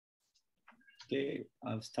Okay,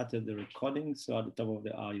 I've started the recording, so at the top of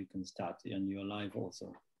the hour you can start, and you're live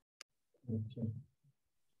also. Okay.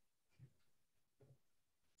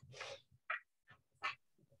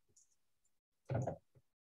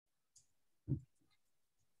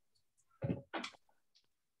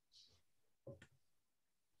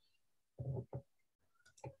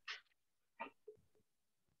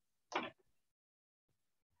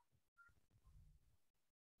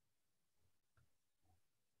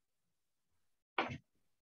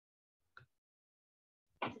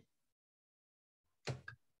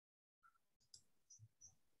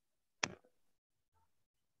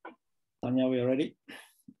 Tanya, we are ready?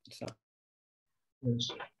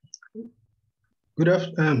 Yes. Good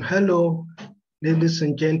afternoon. Hello, ladies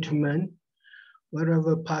and gentlemen,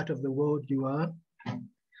 wherever part of the world you are.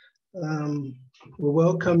 We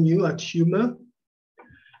welcome you at Humor.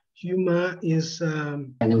 Humor is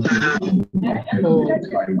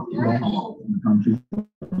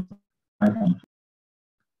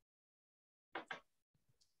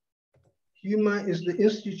Humor is the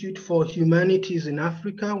Institute for Humanities in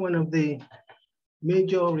Africa, one of the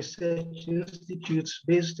major research institutes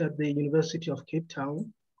based at the University of Cape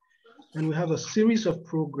Town. And we have a series of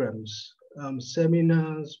programs,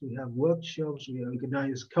 seminars, we have workshops, we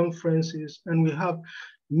organize conferences, and we have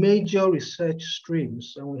major research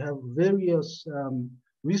streams. And we have various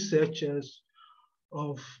researchers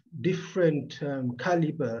of different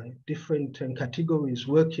caliber, different categories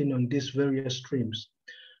working on these various streams.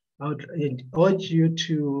 I would urge you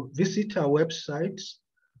to visit our websites.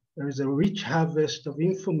 There is a rich harvest of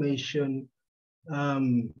information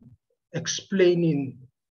explaining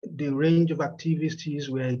the range of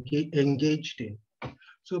activities we're engaged in.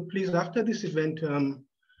 So please, after this event,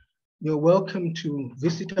 you're welcome to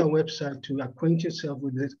visit our website to acquaint yourself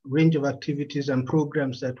with the range of activities and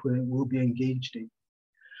programs that we'll be engaged in.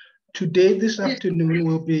 Today, this afternoon,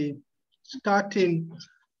 we'll be starting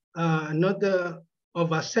another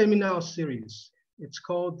of our seminar series. It's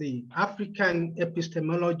called the African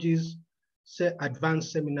Epistemologies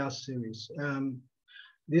Advanced Seminar Series.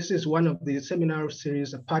 This is one of the seminar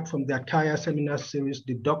series, apart from the entire seminar series,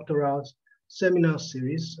 the doctoral seminar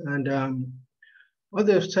series, and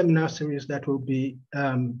other seminar series that will be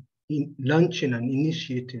launching and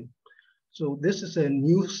initiating. So this is a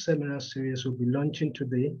new seminar series we'll be launching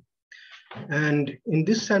today. And in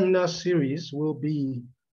this seminar series, we'll be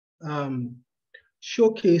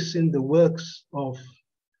showcasing the works of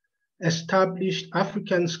established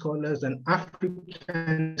African scholars and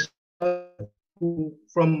African scholars who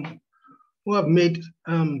have made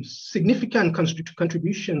significant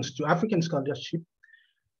contributions to African scholarship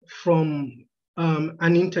from an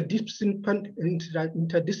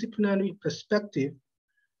interdisciplinary perspective,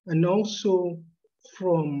 and also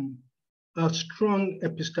from a strong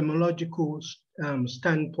epistemological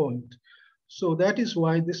standpoint. So that is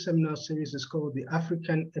why this seminar series is called the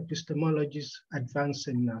African Epistemologies Advanced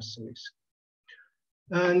Seminar Series.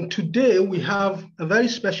 And today we have a very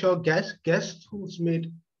special guest who's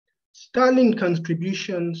made sterling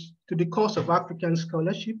contributions to the cause of African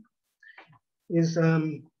scholarship. He's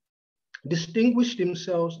distinguished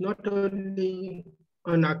himself not only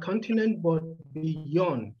on our continent, but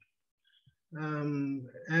beyond.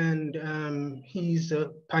 He's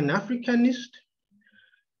a Pan-Africanist.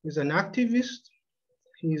 He's an activist,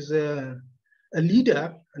 he's a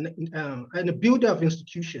leader and a builder of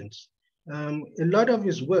institutions. A lot of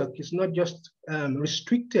his work is not just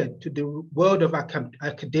restricted to the world of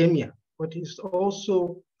academia, but he's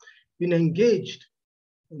also been engaged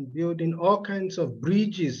in building all kinds of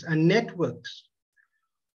bridges and networks,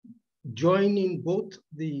 joining both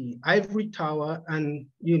the ivory tower and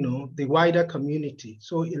the wider community.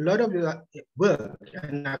 So a lot of his work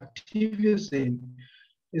and activism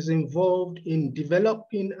is involved in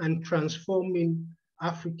developing and transforming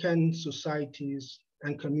African societies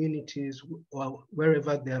and communities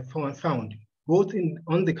wherever they are found, both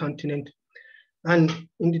on the continent and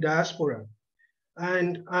in the diaspora.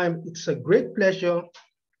 And it's a great pleasure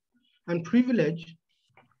and privilege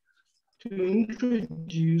to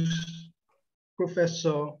introduce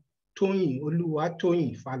Professor Toyin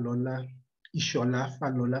Falola, Ishola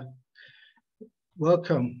Falola.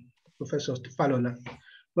 Welcome, Professor Falola.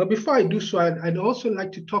 But before I do so, I'd also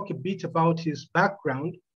like to talk a bit about his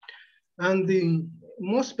background and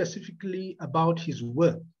more specifically about his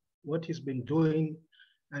work, what he's been doing,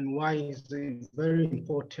 and why he's very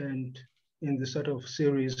important in the sort of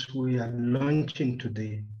series we are launching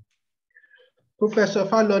today. Professor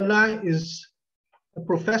Falola is a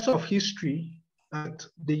professor of history at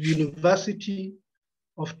the University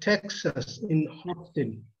of Texas in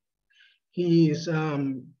Austin. He is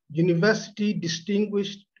university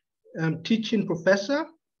distinguished teaching professor.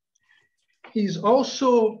 He's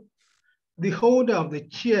also the holder of the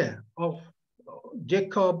chair of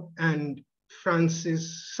Jacob and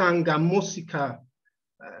Francis Sangamosika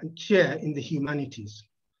chair in the humanities.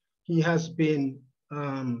 He has been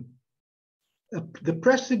the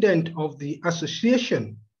president of the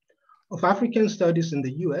Association of African Studies in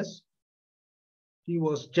the US. He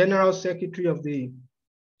was general secretary of the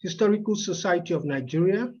Historical Society of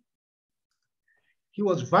Nigeria. He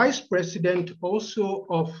was vice president also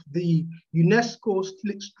of the UNESCO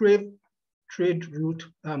Slave Trade Route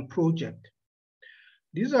project.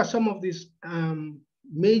 These are some of these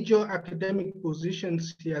major academic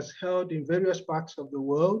positions he has held in various parts of the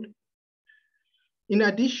world, in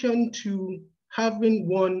addition to having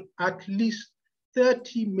won at least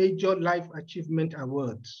 30 major life achievement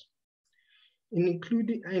awards. In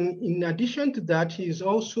addition to that, he's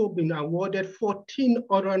also been awarded 14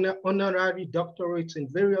 honorary doctorates in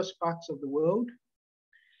various parts of the world.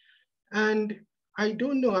 And I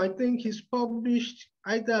don't know, I think he's published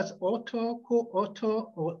either as author, co-author,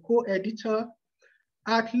 or co-editor,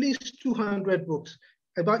 at least 200 books.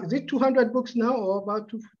 Is it 200 books now or about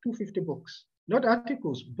 250 books? Not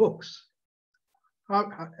articles, books.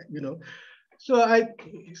 You know,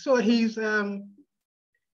 so he's a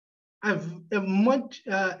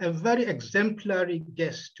very exemplary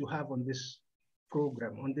guest to have on this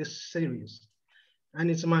program, on this series. And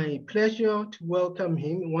it's my pleasure to welcome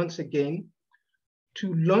him once again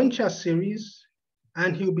to launch a series.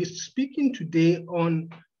 And he'll be speaking today on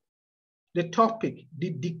the topic,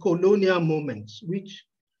 the decolonial moments, which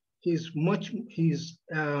he's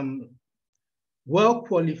well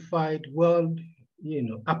qualified,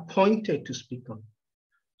 appointed to speak on.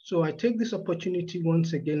 So I take this opportunity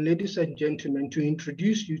once again, ladies and gentlemen, to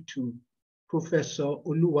introduce you to Professor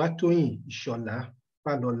Toyin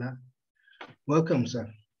Falola. Welcome, sir.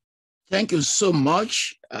 Thank you so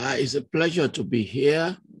much. It's a pleasure to be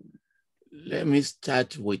here. Let me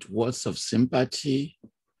start with words of sympathy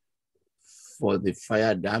for the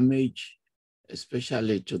fire damage,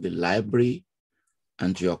 especially to the library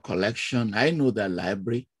and to your collection. I know that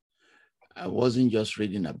library. I wasn't just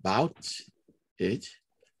reading about it.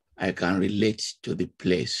 I can relate to the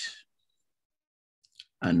place.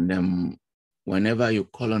 And whenever you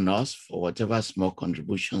call on us for whatever small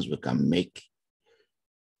contributions we can make,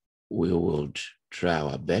 we will try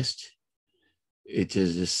our best. It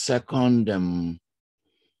is the second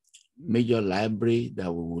major library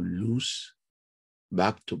that we will lose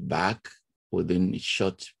back to back within a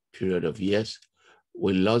short period of years.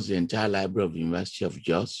 We lost the entire library of the University of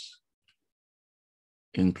Jos,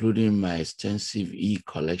 including my extensive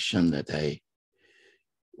e-collection that I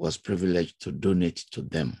was privileged to donate to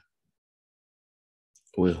them.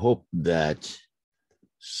 We hope that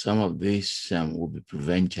some of this will be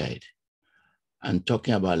prevented. And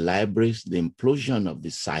talking about libraries, the implosion of the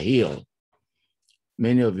Sahel,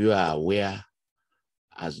 many of you are aware,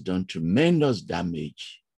 has done tremendous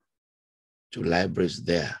damage to libraries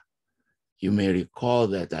there. You may recall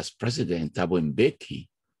that as President Thabo Mbeki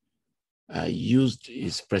used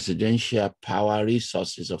his presidential power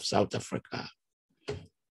resources of South Africa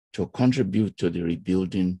to contribute to the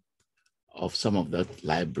rebuilding of some of that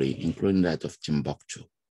library, including that of Timbuktu.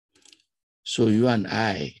 So you and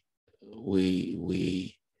I,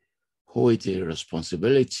 we hold it a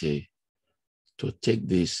responsibility to take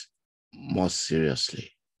this more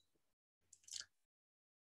seriously.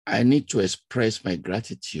 I need to express my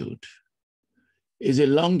gratitude. It's a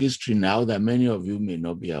long history now that many of you may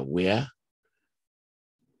not be aware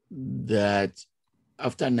that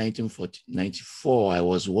after 1994, I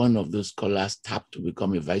was one of those scholars tapped to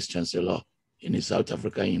become a vice chancellor in a South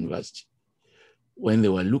African university when they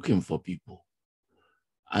were looking for people.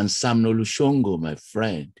 And Sam Nolushongo, my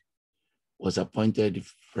friend, was appointed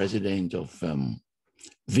president of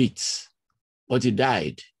WITS, but he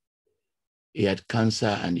died. He had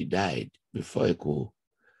cancer and he died before he could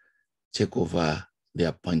take over the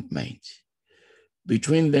appointment.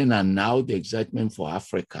 Between then and now, the excitement for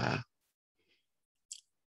Africa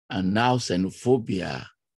and now xenophobia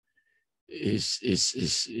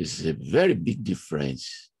is a very big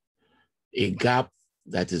difference, a gap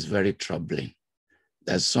that is very troubling.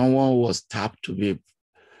 That someone was tapped to be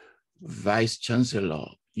vice chancellor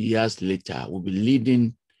years later will be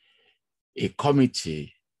leading a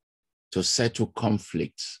committee to settle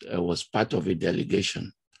conflicts. Was part of a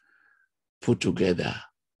delegation put together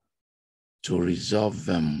to resolve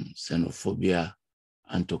xenophobia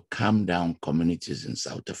and to calm down communities in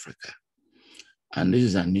South Africa. And this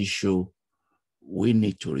is an issue we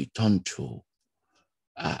need to return to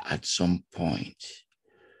at some point.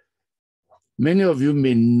 Many of you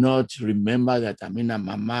may not remember that Amina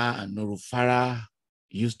Mama and Nuru Farah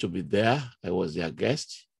used to be there. I was their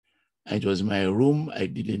guest. It was my room. I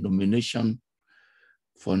did a nomination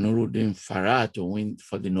for Nuruddin Farah to win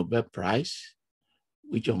for the Nobel Prize,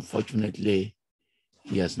 which unfortunately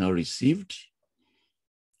he has not received.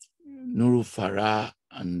 Nuru Farah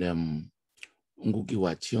and Ngugi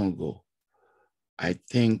wa Thiong'o, I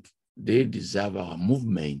think they deserve our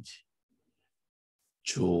movement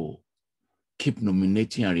to keep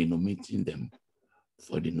nominating and renominating them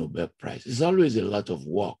for the Nobel Prize. It's always a lot of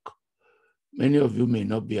work. Many of you may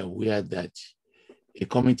not be aware that a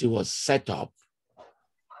committee was set up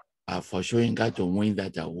for Soyinka to win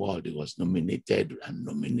that award. It was nominated and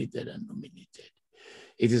nominated and nominated.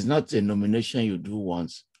 It is not a nomination you do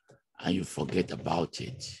once and you forget about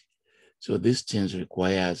it. So these things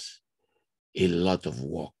requires a lot of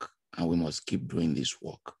work, and we must keep doing this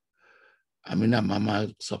work. Amina Mama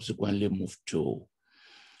subsequently moved to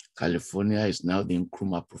California, is now the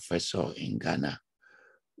Nkrumah professor in Ghana.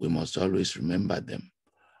 We must always remember them.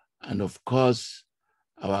 And of course,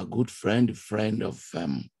 our good friend of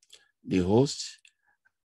the host,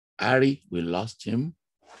 Ari, we lost him.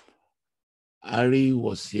 Ari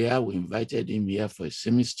was here, we invited him here for a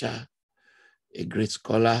semester, a great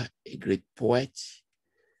scholar, a great poet.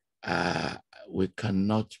 We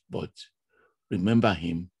cannot but remember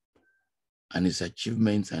him and his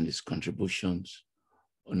achievements and his contributions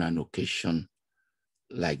on an occasion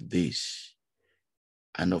like this.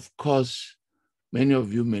 And of course, many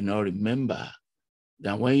of you may not remember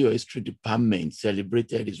that when your history department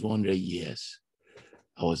celebrated its 100 years,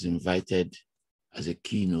 I was invited as a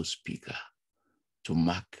keynote speaker to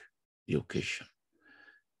mark the occasion.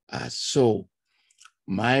 So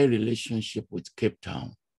my relationship with Cape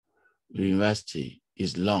Town University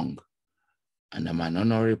is long, and I'm an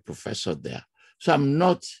honorary professor there. So I'm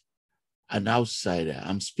not an outsider.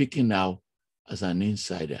 I'm speaking now as an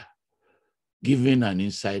insider, giving an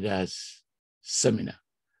insider's seminar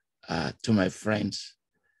to my friends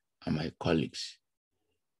and my colleagues.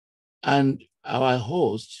 And our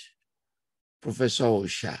host, Professor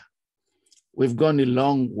Osha, we've gone a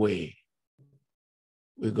long way.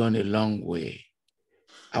 We've gone a long way.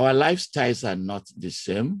 Our lifestyles are not the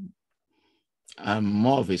same. I'm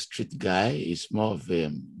more of a street guy. He's more of a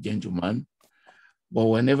gentleman. But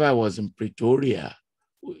whenever I was in Pretoria,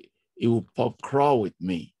 he would pop crawl with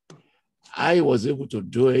me. I was able to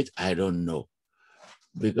do it, I don't know.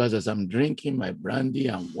 Because as I'm drinking my brandy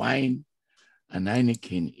and wine and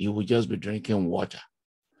Heineken, he would just be drinking water.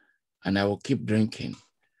 And I will keep drinking,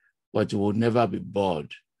 but he would never be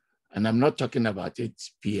bored. And I'm not talking about 8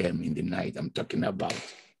 p.m. in the night. I'm talking about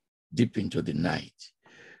deep into the night.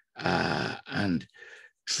 And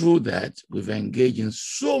through that, we've engaged in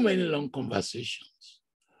so many long conversations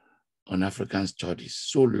on African studies,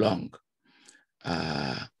 so long.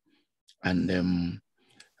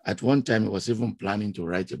 At one time, he was even planning to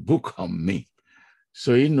write a book on me.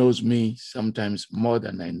 So he knows me sometimes more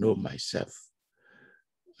than I know myself.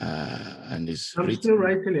 I'm still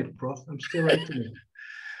writing it, Prof. I'm still writing it.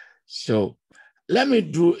 So let me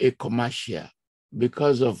do a commercial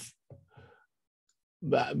because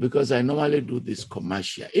I normally do this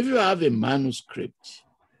commercial. If you have a manuscript,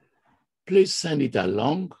 please send it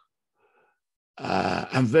along.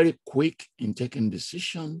 I'm very quick in taking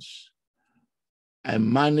decisions. I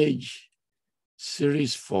manage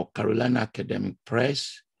series for Carolina Academic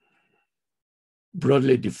Press,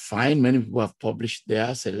 broadly defined. Many people have published there.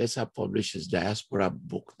 Celesa publishes diaspora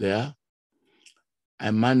book there. I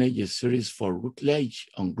manage a series for Routledge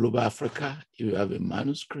on Global Africa, if you have a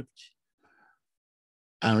manuscript.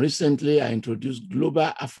 And recently I introduced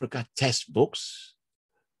Global Africa textbooks.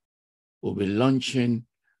 We'll be launching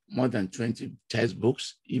more than 20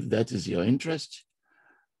 textbooks, if that is your interest.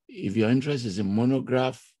 If your interest is in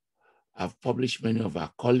monograph, I've published many of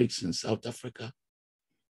our colleagues in South Africa.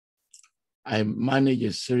 I manage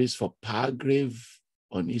a series for Palgrave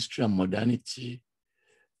on history and modernity.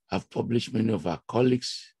 I've published many of our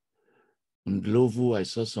colleagues. Ndlovu, I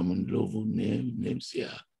saw some Ndlovu names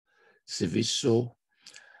here. Civiso.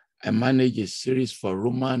 I manage a series for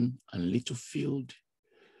Roman and Littlefield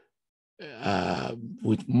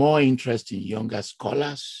with more interest in younger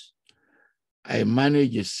scholars. I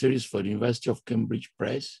manage a series for the University of Cambridge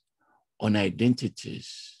Press on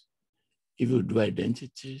identities. If you do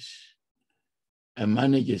identities, I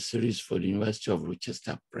manage a series for the University of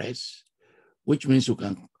Rochester Press, which means you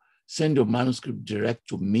can send your manuscript direct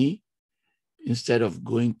to me instead of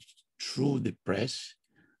going through the press,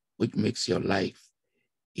 which makes your life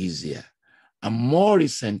easier. And more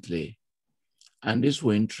recently, and this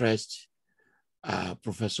will interest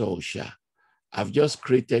Professor Osha. I've just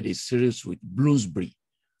created a series with Bloomsbury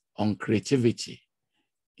on creativity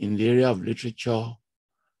in the area of literature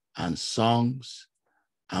and songs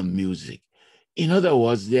and music. In other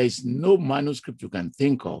words, there is no manuscript you can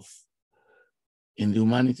think of in the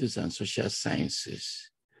humanities and social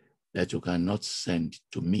sciences that you cannot send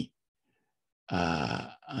to me.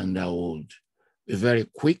 And I would be very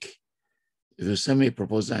quick. If you send me a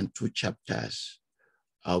proposal in 2 chapters,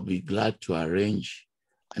 I'll be glad to arrange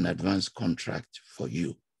an advance contract for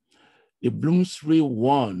you. The Bloomsbury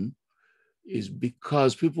one is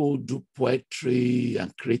because people who do poetry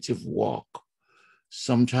and creative work,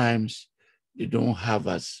 sometimes they don't have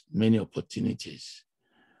as many opportunities.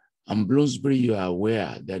 And Bloomsbury, you are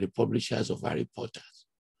aware, they're the publishers of Harry Potter,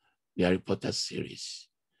 the Harry Potter series.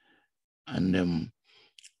 And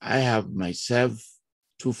I have myself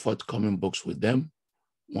 2 forthcoming books with them,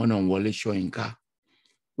 one on Wole Soyinka,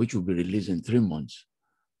 which will be released in 3 months,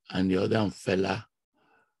 and the other on Fela.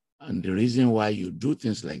 And the reason why you do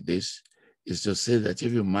things like this is to say that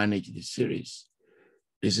if you manage the series,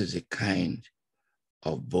 this is a kind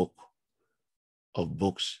of books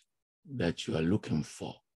that you are looking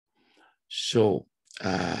for. So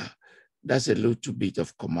that's a little bit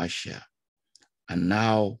of commercial. And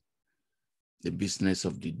now the business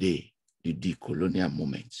of the day, the decolonial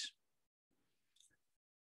movement.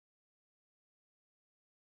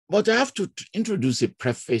 But I have to introduce a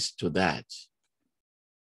preface to that.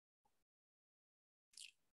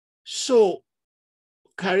 So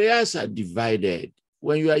careers are divided.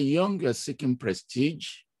 When you are young, you're seeking prestige,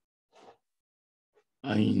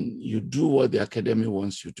 and you do what the academy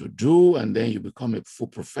wants you to do, and then you become a full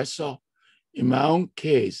professor. In my own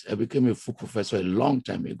case, I became a full professor a long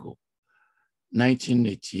time ago,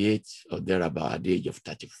 1988 or thereabout, at the age of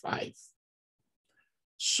 35.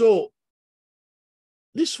 So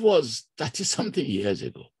this was 30-something years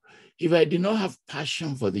ago. If I did not have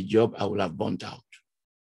passion for the job, I would have burnt out.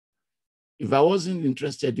 If I wasn't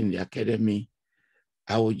interested in the academy,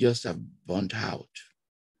 I would just have burnt out.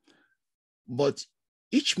 But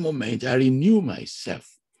each moment I renew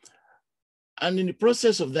myself. And in the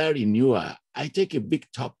process of that renewal, I take a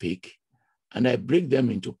big topic and I break them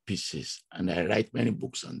into pieces and I write many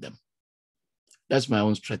books on them. That's my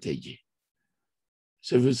own strategy.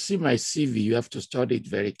 So if you see my CV, you have to study it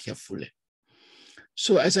very carefully.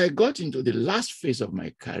 So as I got into the last phase of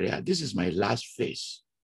my career, this is my last phase.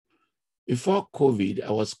 Before COVID,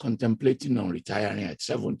 I was contemplating on retiring at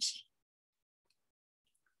 70.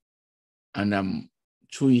 And I'm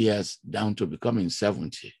 2 years down to becoming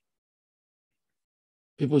 70.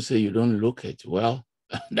 People say you don't look it. Well,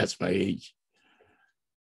 that's my age.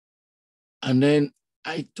 And then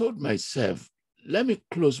I told myself, let me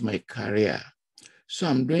close my career. So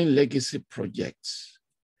I'm doing legacy projects.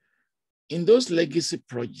 In those legacy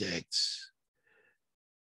projects,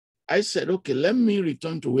 I said, okay, let me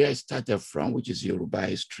return to where I started from, which is Yoruba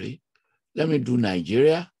history. Let me do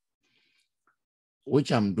Nigeria,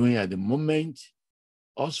 which I'm doing at the moment.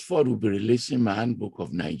 Oxford will be releasing my handbook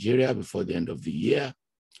of Nigeria before the end of the year.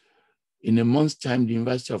 In a month's time, the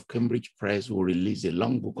University of Cambridge Press will release a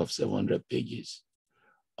long book of 700 pages,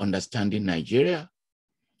 Understanding Nigeria.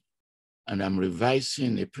 And I'm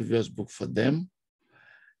revising a previous book for them.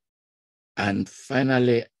 And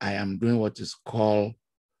finally, I am doing what is called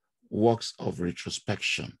works of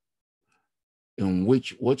retrospection, in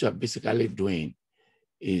which what you're basically doing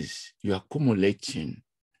is you're accumulating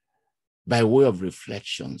by way of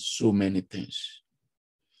reflection so many things.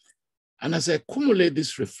 And as I accumulate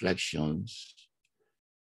these reflections,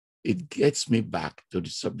 it gets me back to the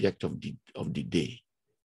subject of the day,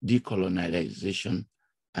 decolonialization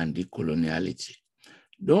and decoloniality.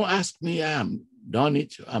 Don't ask me, I'm done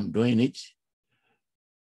it, I'm doing it.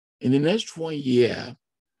 In the next 1 year,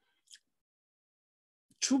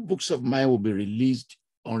 2 books of mine will be released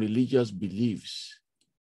on religious beliefs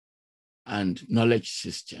and knowledge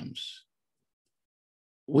systems,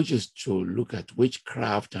 which is to look at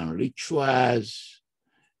witchcraft and rituals,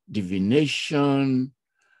 divination,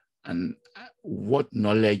 and what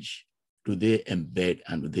knowledge do they embed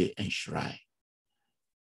and do they enshrine.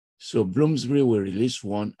 So Bloomsbury will release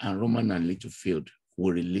one and Roman and Littlefield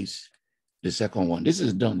will release the second one. This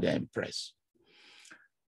is done, they're impressed.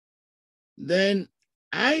 Then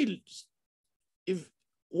if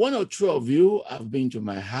 1 or 2 of you have been to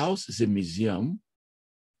my house, it's a museum,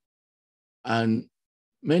 and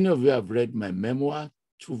many of you have read my memoir,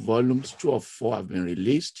 2 volumes, 2 of 4 have been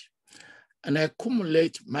released, and I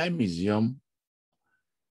accumulate my museum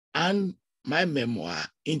and my memoir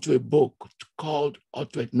into a book called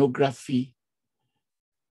Autoethnography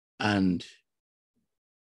and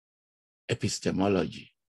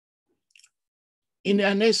epistemology. In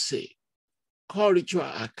an essay called Ritual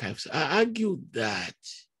Archives, I argued that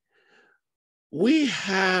we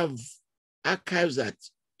have archives that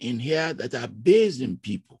in here that are based in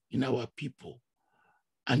people, in our people,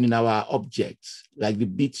 and in our objects, like the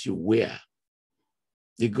beads you wear,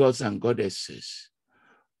 the gods and goddesses.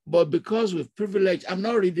 But because we've privileged, I'm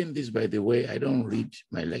not reading this, by the way, I don't read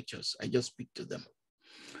my lectures, I just speak to them.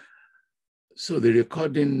 So the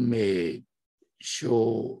recording may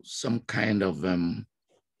show some kind of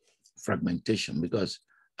fragmentation because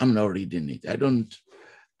I'm not reading it. I don't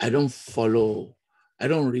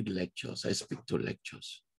read lectures, I speak to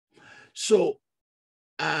lectures. So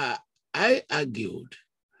I argued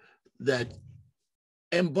that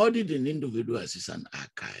embodied in individuals is an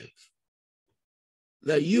archive.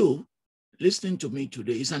 That you listening to me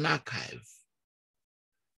today is an archive.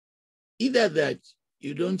 Either that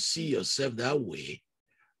you don't see yourself that way,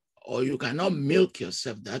 or you cannot milk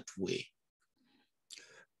yourself that way.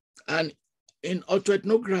 And in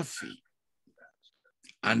autoethnography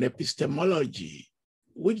and epistemology,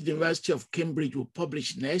 which the University of Cambridge will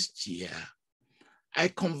publish next year, I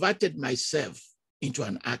converted myself into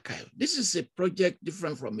an archive. This is a project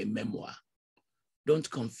different from a memoir. Don't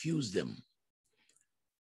confuse them.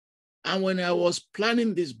 And when I was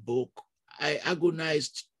planning this book, I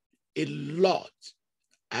agonized a lot.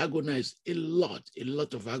 I agonized a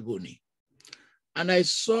lot of agony. And I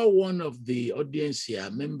saw one of the audience here,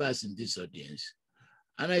 members in this audience,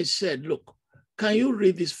 and I said, look, can you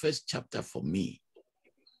read this first chapter for me?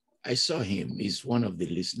 I saw him, he's one of the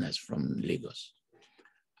listeners from Lagos.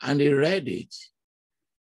 And he read it,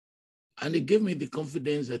 and he gave me the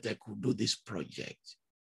confidence that I could do this project.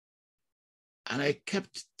 And I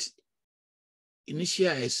kept initial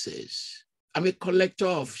essays. I'm a collector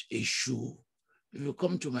of Eshu. If you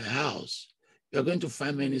come to my house, you're going to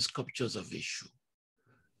find many sculptures of Eshu.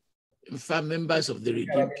 In fact, members of the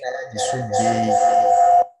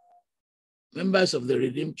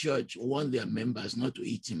Redeemed Church want their members not to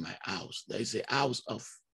eat in my house. There is a house of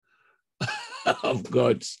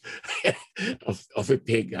gods, of a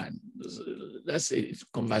pagan. That's a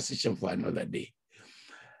conversation for another day.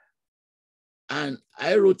 And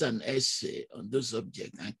I wrote an essay on this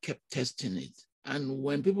subject and kept testing it. And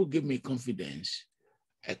when people give me confidence,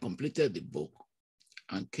 I completed the book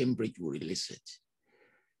and Cambridge will release it.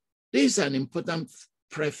 This is an important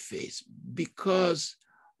preface because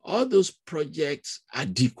all those projects are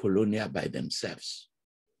decolonial by themselves.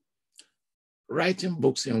 Writing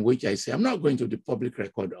books in which I say, I'm not going to the Public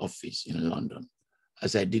Record Office in London,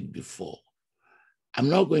 as I did before. I'm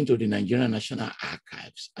not going to the Nigerian National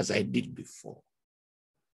Archives, as I did before.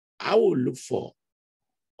 I will look for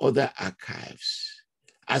other archives,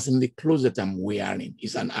 as in the clothes that I'm wearing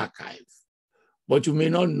is an archive. But you may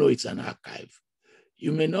not know it's an archive.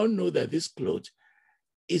 You may not know that this cloth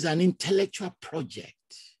is an intellectual project.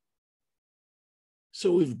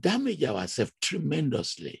 So we've damaged ourselves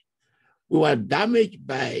tremendously. We were damaged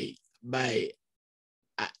by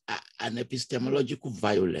an epistemological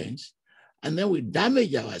violence, and then we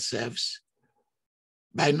damage ourselves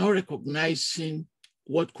by not recognizing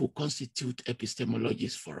what could constitute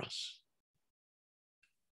epistemologies for us.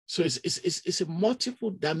 So it's a multiple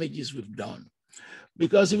damages we've done.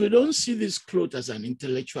 Because if we don't see this cloth as an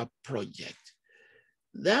intellectual project,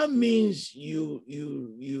 that means you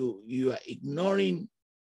are ignoring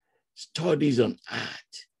studies on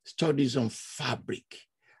art, studies on fabric,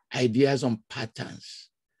 ideas on patterns,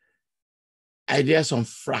 ideas on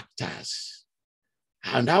fractals,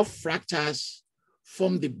 and how fractals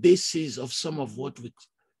form the basis of some of what we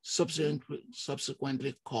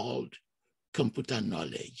subsequently called computer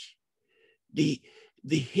knowledge. The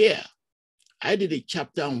hair, I did a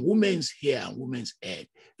chapter on women's hair and women's head.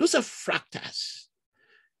 Those are fractals.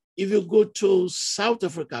 If you go to South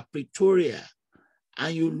Africa, Pretoria,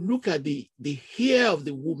 and you look at the hair of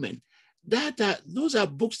the woman, those are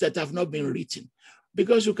books that have not been written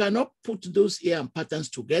because you cannot put those hair and patterns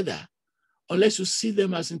together unless you see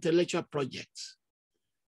them as intellectual projects.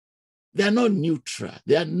 They are not neutral.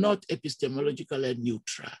 They are not epistemologically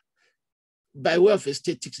neutral. By way of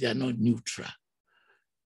aesthetics, they are not neutral.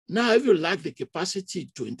 Now, if you lack the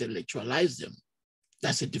capacity to intellectualize them,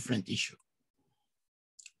 that's a different issue.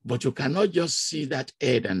 But you cannot just see that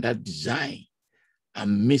head and that design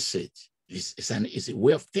and miss it. It's a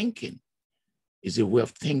way of thinking. It's a way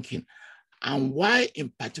of thinking. And why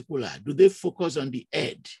in particular do they focus on the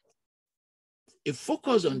head? A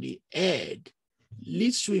focus on the head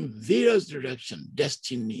leads to, in various directions,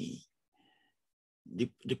 destiny, the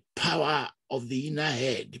power of the inner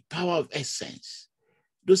head, the power of essence.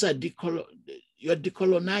 Those are you're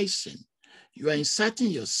decolonizing. You are inserting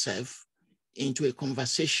yourself into a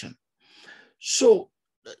conversation. So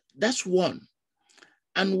that's one.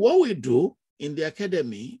 And what we do in the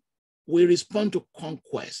academy, we respond to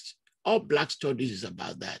conquest. All Black studies is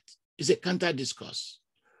about that. It's a counter discourse.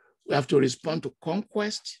 We have to respond to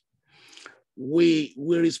conquest. We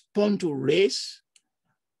respond to race,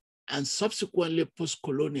 and subsequently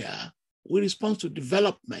post-colonial, we respond to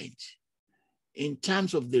development in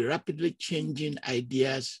terms of the rapidly changing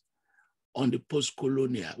ideas on the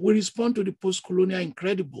post-colonial. We respond to the post-colonial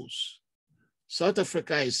incredibles. South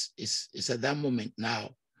Africa is at that moment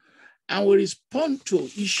now. And we respond to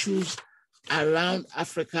issues around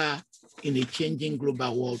Africa in a changing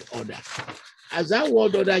global world order. As that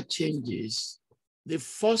world order changes, they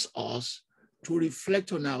force us to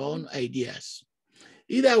reflect on our own ideas.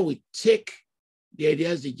 Either we take the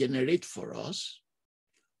ideas they generate for us,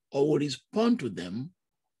 or we respond to them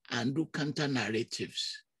and do counter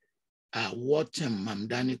narratives, what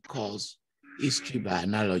Mamdani calls history by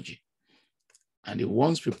analogy. And he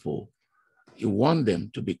warns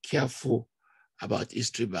them to be careful about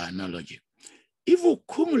history by analogy. If we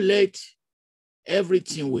accumulate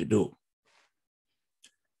everything we do,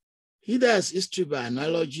 either as history by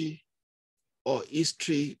analogy or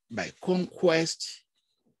history by conquest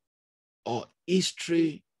or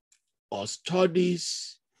history or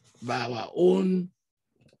studies by our own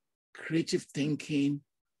creative thinking,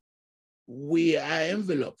 we are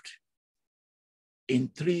enveloped in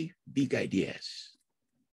three big ideas.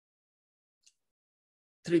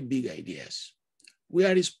 Three big ideas. We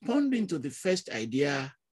are responding to the first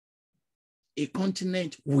idea, a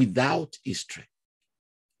continent without history,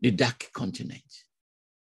 the dark continent.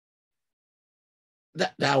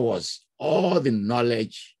 That was all the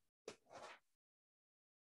knowledge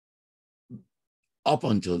up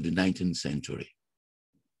until the 19th century.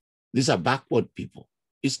 These are backward people.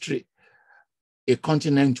 History, a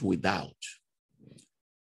continent without.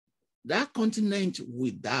 That continent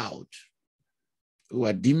without, we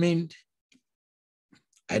were deemed,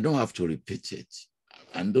 I don't have to repeat it,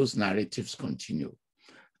 and those narratives continue.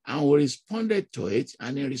 And we responded to it,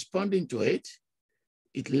 and in responding to it,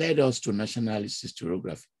 it led us to nationalist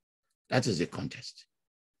historiography. That is a contest.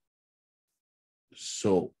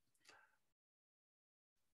 So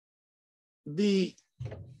the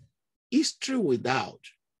history without,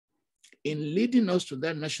 in leading us to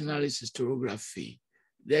that nationalist historiography,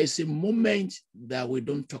 there is a moment that we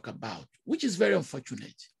don't talk about, which is very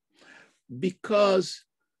unfortunate, because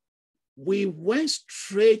we went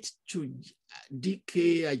straight to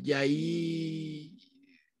DK Ajayi,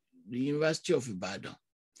 the University of Ibadan.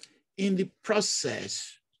 In the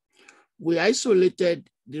process, we isolated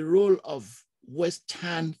the role of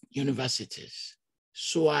Western universities,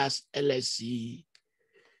 so as LSE,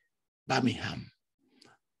 Birmingham,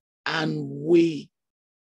 and we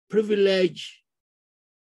privilege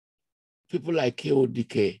people like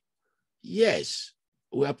KODK. Yes,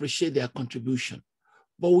 we appreciate their contribution,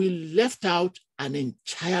 but we left out an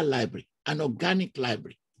entire library, an organic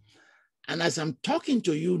library. And as I'm talking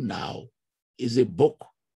to you now, is a book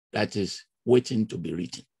that is waiting to be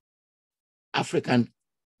written. African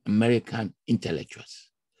American intellectuals,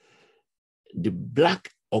 the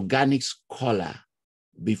Black organic scholar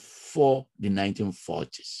before the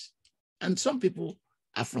 1940s. And some people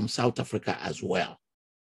are from South Africa as well.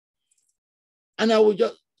 And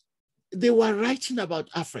they were writing about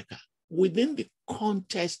Africa within the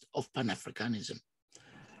context of Pan-Africanism.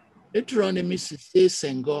 Later on, Mrs.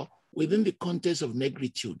 Senghor, within the context of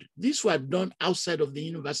negritude. These were done outside of the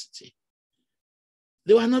university.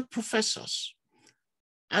 They were not professors.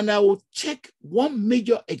 And I will take one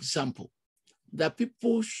major example that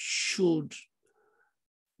people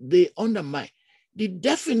they undermine. The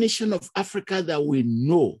definition of Africa that we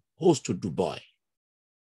know holds to Du Bois.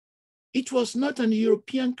 It was not an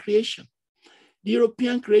European creation. The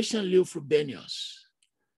European creation, Leo Frobenius,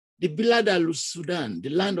 the Bilad al-Sudan, the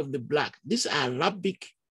land of the Black, these are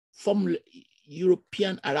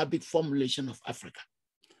European Arabic formulation of Africa.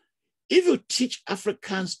 If you teach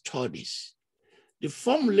African studies, the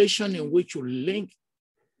formulation in which you link,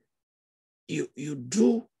 you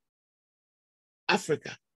do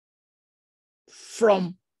Africa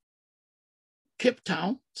from Cape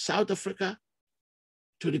Town, South Africa,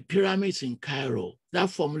 to the pyramids in Cairo, that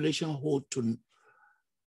formulation holds to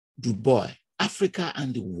Du Bois, Africa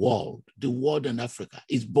and the World and Africa.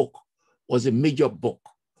 His book was a major book,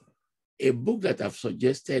 a book that I've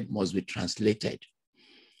suggested must be translated.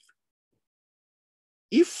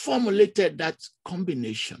 He formulated that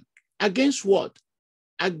combination against what?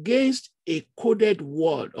 Against a coded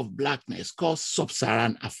word of blackness called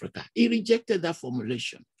sub-Saharan Africa. He rejected that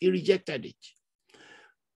formulation. He rejected it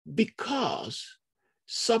because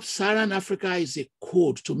sub-Saharan Africa is a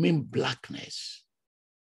code to mean blackness.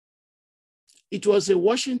 It was a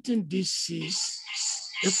Washington, D.C.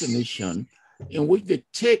 definition in which they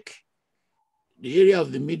take the area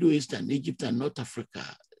of the Middle East and Egypt and North Africa,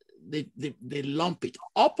 they lump it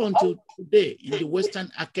up until today in the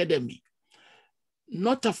Western Academy.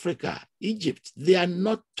 North Africa, Egypt, they are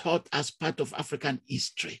not taught as part of African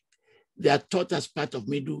history. They are taught as part of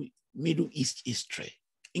Middle East history,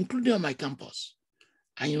 including on my campus.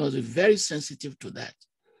 And you must be very sensitive to that.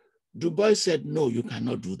 Du Bois said, no, you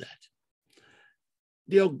cannot do that.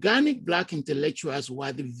 The organic Black intellectuals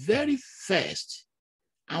were the very first,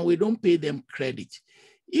 and we don't pay them credit.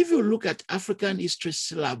 If you look at African history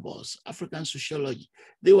syllabus, African sociology,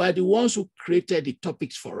 they were the ones who created the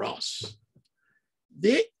topics for us.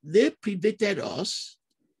 They predated us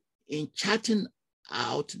in charting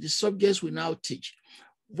out the subjects we now teach.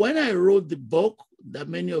 When I wrote the book that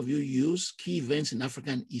many of you use, Key Events in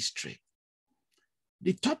African History,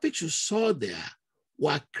 the topics you saw there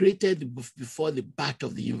were created before the birth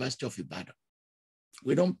of the University of Ibadan.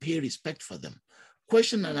 We don't pay respect for them.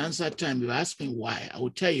 Question and answer time, you ask me why, I will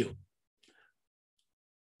tell you.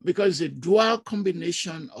 Because it's a dual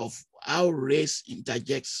combination of how race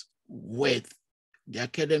interjects with the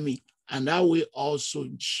academy and how we also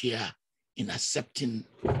share in accepting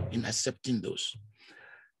those.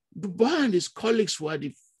 Du Bois and his colleagues were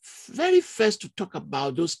the very first to talk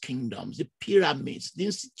about those kingdoms, the pyramids, the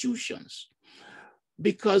institutions,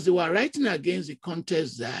 because they were writing against the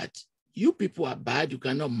context that you people are bad, you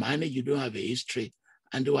cannot manage, you don't have a history,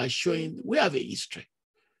 and they were showing we have a history.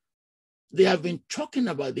 They have been talking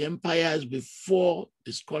about the empires before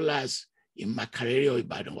the scholars in Makerere or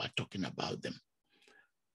Ibadan were talking about them,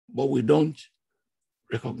 but we don't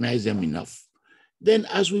recognize them enough. Then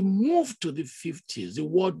as we move to the 50s, the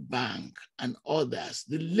World Bank and others,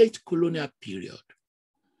 the late colonial period,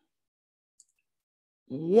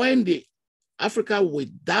 when the Africa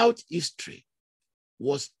without history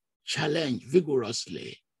was challenged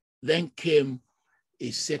vigorously, then came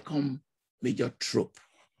a second major trope.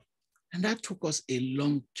 And that took us a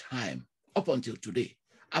long time, up until today,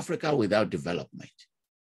 Africa without development.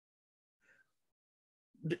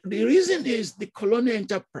 The reason is the colonial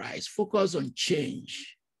enterprise focused on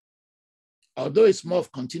change, although it's more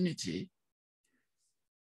of continuity,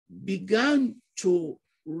 began to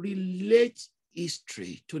relate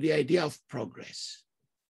history to the idea of progress.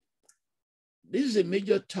 This is a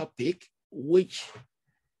major topic which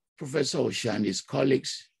Professor Osha and his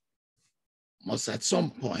colleagues must at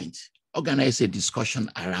some point organize a discussion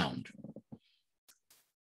around.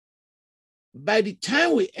 By the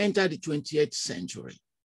time we enter the 20th century,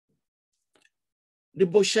 the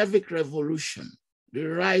Bolshevik Revolution, the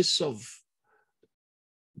rise of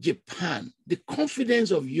Japan, the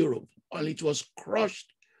confidence of Europe, until it was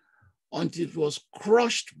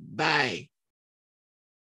crushed by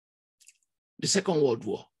the Second World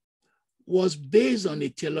War, was based on a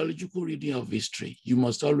teleological reading of history. You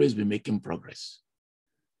must always be making progress.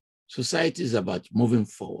 Society is about moving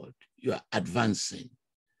forward. You are advancing.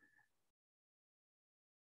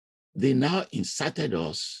 They now inserted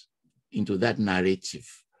us into that narrative.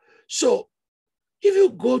 So if you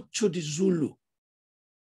go to the Zulu,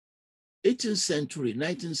 18th century,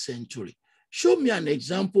 19th century, show me an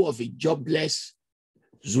example of a jobless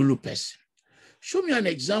Zulu person. Show me an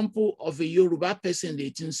example of a Yoruba person in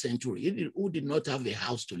the 18th century who did not have a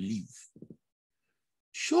house to live.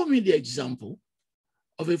 Show me the example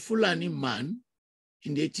of a Fulani man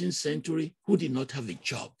in the 18th century who did not have a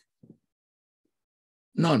job.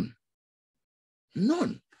 None.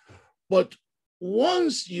 None. But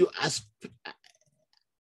once you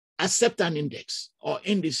accept an index or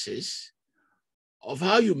indices of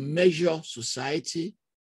how you measure society,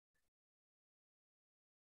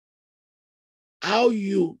 how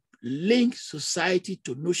you link society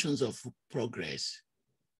to notions of progress,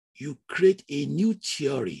 you create a new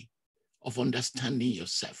theory of understanding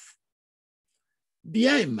yourself.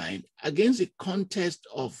 Bear in mind, against the context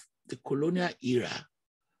of the colonial era,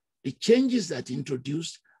 the changes that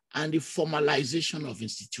introduced and the formalization of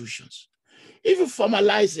institutions. If you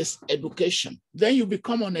formalize this education, then you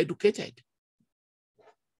become uneducated.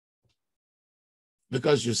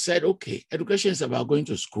 Because you said, okay, education is about going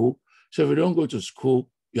to school. So if you don't go to school,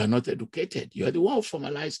 you are not educated. You are the one who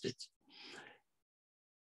formalized it.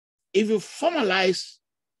 If you formalize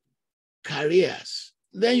careers,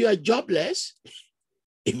 then you are jobless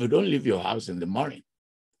if you don't leave your house in the morning.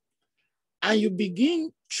 And you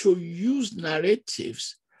begin to use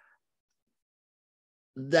narratives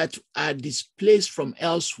that are displaced from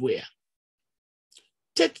elsewhere.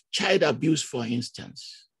 Take child abuse, for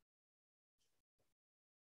instance.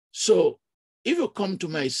 So if you come to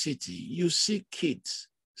my city, you see kids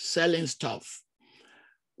selling stuff.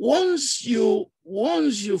 Once you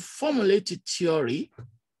formulate a theory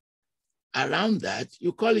around that,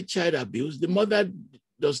 you call it child abuse. The mother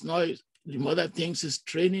thinks it's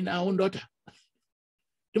training her own daughter.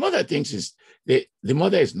 The mother thinks the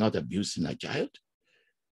mother is not abusing a child.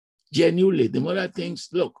 Genuinely, the mother thinks,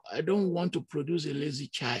 look, I don't want to produce a lazy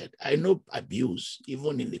child. I know abuse,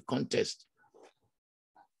 even in the context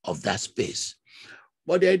of that space.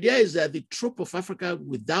 But the idea is that the trope of Africa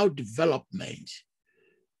without development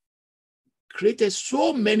created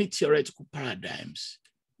so many theoretical paradigms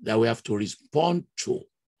that we have to respond to,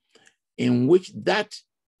 in which that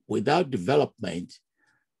without development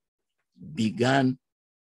began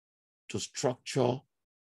to structure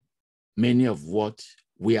many of what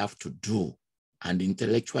we have to do and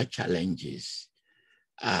intellectual challenges.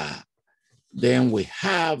 Then we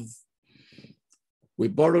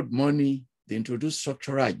borrowed money, they introduced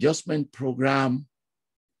structural adjustment program.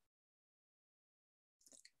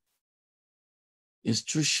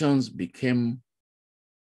 Institutions became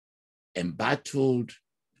embattled,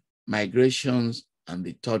 migrations, and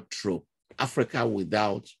the third trope, Africa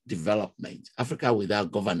without development, Africa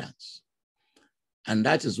without governance. And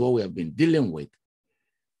that is what we have been dealing with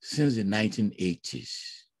since the 1980s.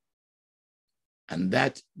 And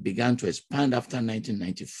that began to expand after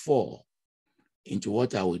 1994 into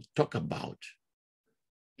what I will talk about,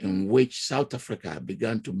 in which South Africa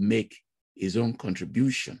began to make its own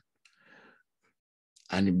contribution.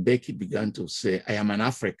 And Mbeki began to say, I am an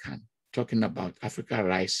African, talking about Africa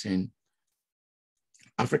rising,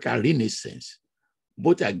 Africa renaissance,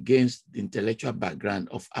 both against the intellectual background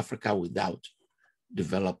of Africa without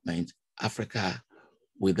development, Africa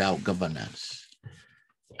without governance.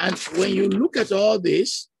 And when you look at all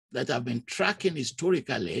this that I've been tracking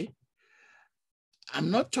historically,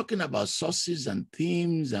 I'm not talking about sources and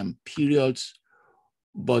themes and periods,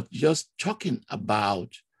 but just talking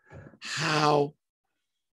about how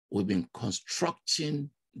we've been constructing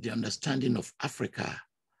the understanding of Africa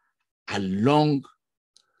along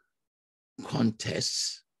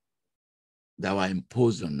contexts that were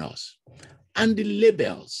imposed on us. And the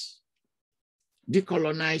labels,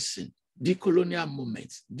 decolonizing, decolonial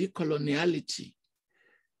movements, decoloniality,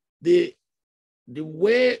 the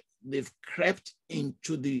way they've crept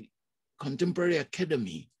into the contemporary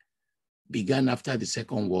academy began after the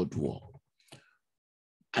Second World War,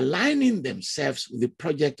 aligning themselves with the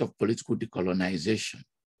project of political decolonization,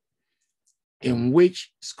 in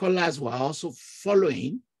which scholars were also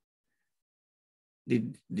following the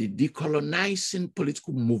decolonizing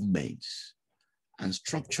political movements and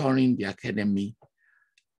structuring the academy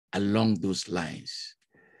along those lines.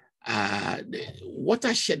 The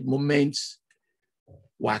watershed moments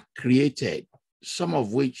were created, some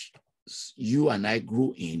of which you and I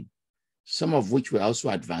grew in, some of which we're also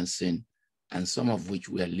advancing, and some of which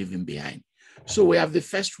we are leaving behind. So we have the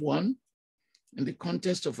first one in the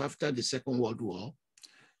context of after the Second World War,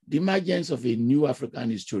 the emergence of a new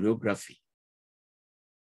African historiography.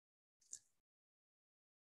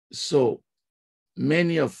 So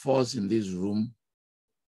many of us in this room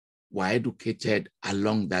were educated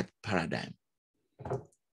along that paradigm.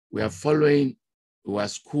 We were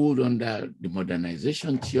schooled under the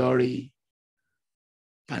modernization theory,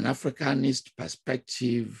 Pan-Africanist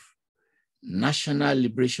perspective, national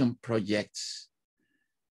liberation projects.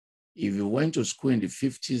 If you went to school in the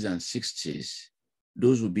 50s and 60s,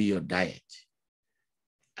 those would be your diet.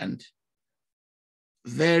 And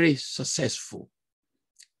very successful,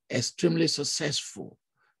 extremely successful.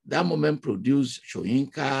 That moment produced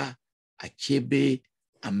Soyinka, Achebe,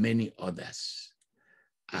 and many others.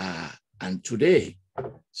 And today,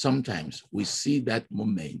 sometimes we see that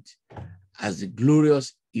moment as a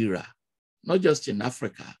glorious era, not just in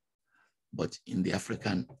Africa, but in the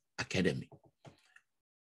African academy.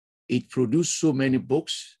 It produced so many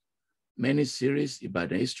books, many series,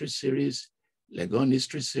 Ibadan History Series, Legon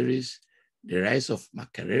History Series, The Rise of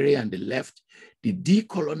Makerere and the Left, the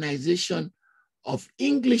decolonization of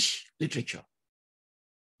English literature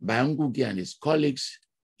by Ngugi and his colleagues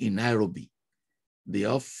in Nairobi. They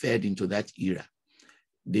all fed into that era.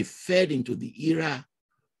 They fed into the era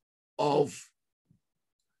of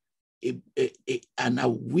an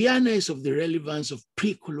awareness of the relevance of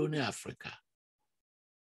pre-colonial Africa,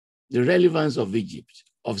 the relevance of Egypt,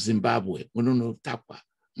 of Zimbabwe, Monono Tapa,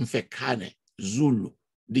 Mfekane, Zulu,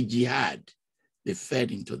 the jihad. They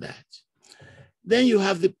fed into that. Then you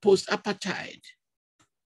have the post-apartheid.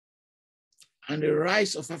 and the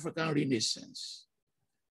rise of African Renaissance,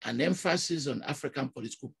 an emphasis on African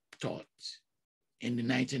political thought in the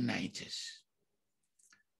 1990s.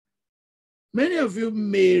 Many of you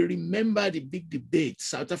may remember the big debate,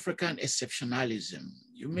 South African exceptionalism.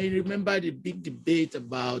 You may remember the big debate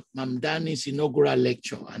about Mamdani's inaugural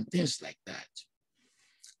lecture and things like that.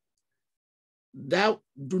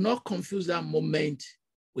 Do not confuse that moment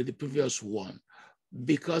with the previous one,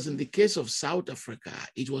 because in the case of South Africa,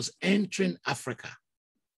 it was entering Africa.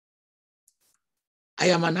 I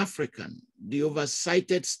am an African. The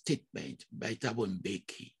overcited statement by Thabo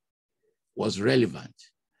Mbeki was relevant,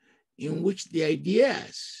 in which the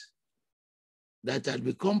ideas that had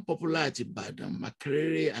become popular at Ibadan,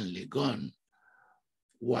 Makerere, and Legon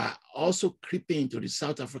were also creeping into the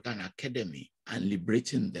South African Academy and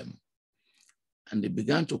liberating them. And they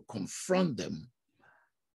began to confront them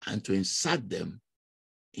and to insert them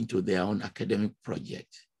into their own academic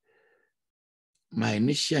project. My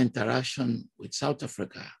initial interaction with South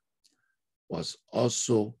Africa was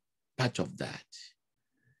also part of that.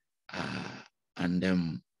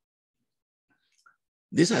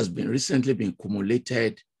 This has been recently been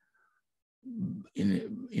accumulated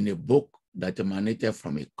in a book that emanated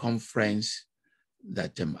from a conference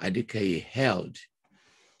that Adikeye held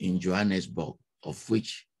in Johannesburg, of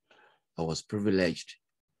which I was privileged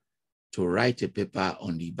to write a paper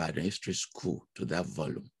on the Ibadan History School to that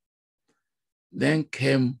volume. Then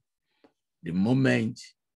came the moment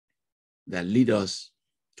that led us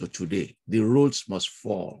to today. The roads must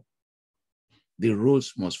fall. The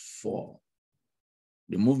roads must fall.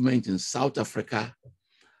 The movement in South Africa,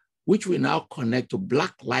 which we now connect to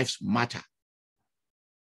Black Lives Matter.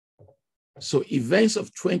 So events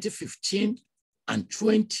of 2015 and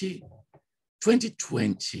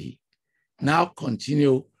 2020 now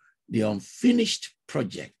continue the unfinished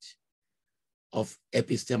project of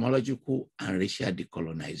epistemological and racial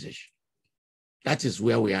decolonization. That is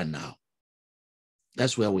where we are now.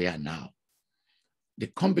 That's where we are now. The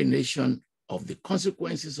combination of the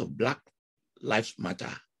consequences of Black Lives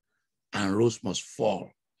Matter and roads must fall,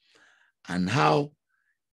 and how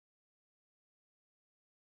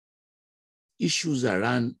issues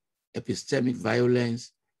around epistemic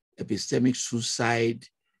violence, epistemic suicide,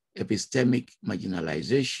 epistemic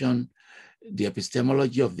marginalization, the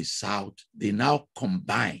epistemology of the South, they now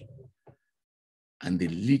combine and they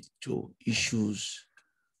lead to issues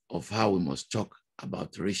of how we must talk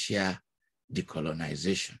about racial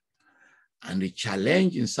decolonization. And the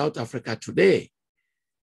challenge in South Africa today,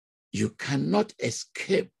 you cannot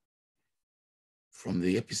escape from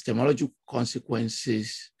the epistemological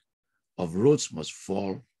consequences of roads must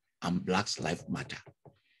fall and Blacks' lives matter.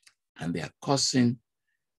 And they are causing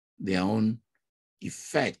their own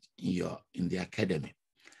effect in the academy.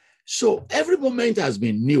 So every moment has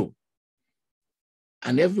been new,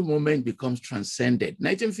 and every moment becomes transcended.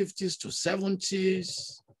 1950s to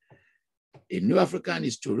 70s, a new African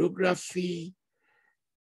historiography,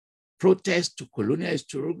 protest to colonial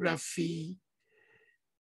historiography,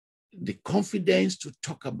 the confidence to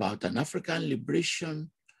talk about an African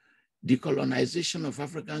liberation, decolonization of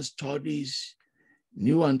African studies,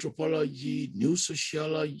 new anthropology, new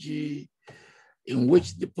sociology, in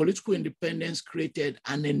which the political independence created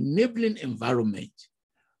an enabling environment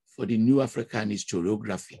for the new African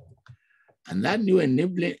historiography. And that new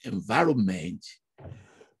enabling environment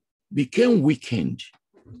became weakened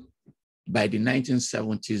by the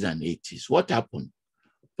 1970s and 80s. What happened?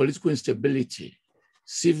 Political instability,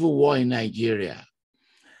 civil war in Nigeria,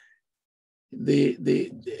 the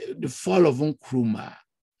fall of Nkrumah.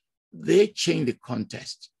 They changed the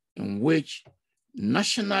context in which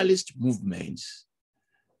nationalist movements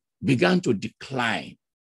began to decline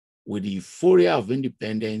with the euphoria of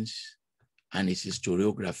independence and its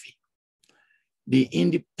historiography. The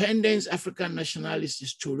independence African nationalist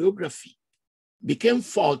historiography became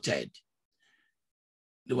faulted.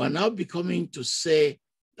 They were now becoming to say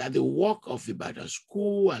that the work of Ibadan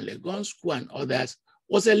School and Legon School and others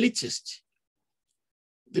was elitist.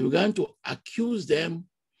 They began to accuse them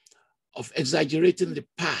of exaggerating the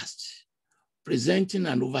past, presenting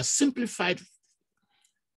an oversimplified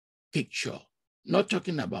picture, not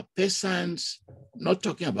talking about peasants, not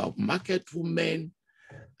talking about market women.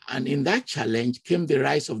 And in that challenge came the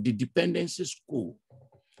rise of the dependency school,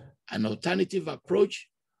 an alternative approach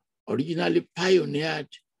originally pioneered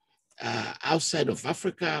outside of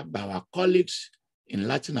Africa by our colleagues in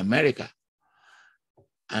Latin America.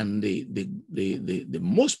 And the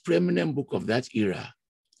most preeminent book of that era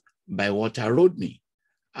by Walter Rodney,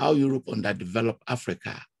 How Europe Underdeveloped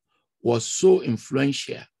Africa, was so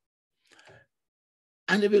influential.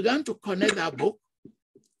 And they began to connect that book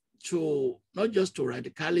to not just to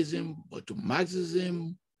radicalism, but to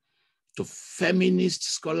Marxism, to feminist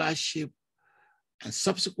scholarship, and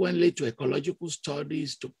subsequently to ecological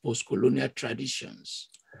studies, to post-colonial traditions.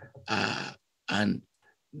 And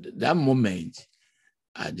that moment,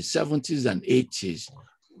 the 70s and 80s,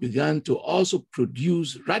 began to also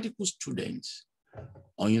produce radical students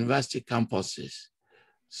on university campuses,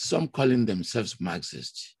 some calling themselves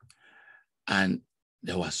Marxists. And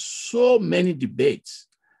there were so many debates.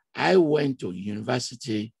 I went to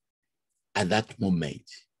university at that moment.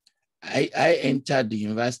 I entered the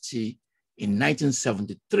university in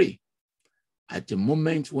 1973, at the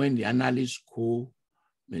moment when the analyst school,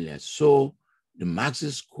 so the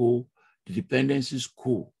Marxist school, the dependency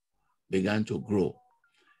school began to grow.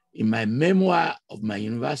 In my memoir of my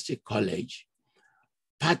university college,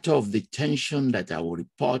 part of the tension that I will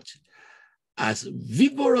report as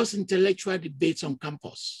vigorous intellectual debates on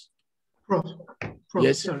campus. Prof,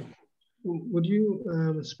 yes, sorry. Would you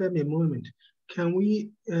spare me a moment? Can we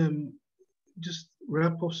just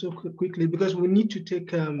wrap up so quickly, because we need to take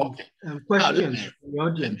questions from the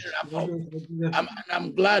audience.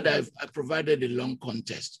 I'm glad I provided a long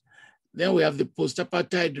context. Then we have the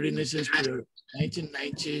post-apartheid Renaissance period,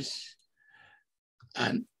 1990s,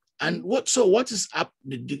 and what is up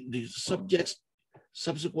the subjects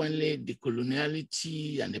subsequently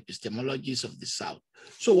decoloniality and epistemologies of the South.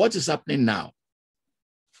 So what is happening now?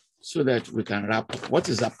 So that we can wrap up. What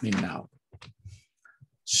is happening now?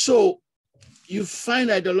 So you find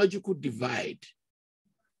ideological divide.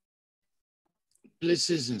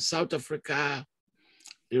 Places in South Africa,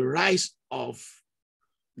 the rise of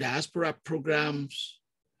diaspora programs,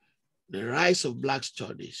 the rise of Black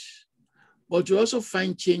studies. But you also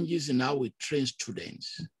find changes in how we train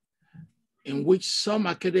students, in which some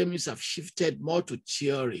academies have shifted more to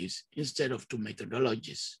theories instead of to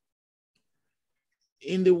methodologies.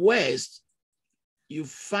 In the West, you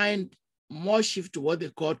find more shift to what they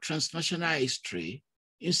call transnational history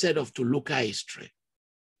instead of to local history.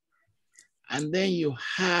 And then you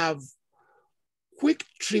have quick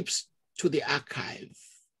trips to the archive.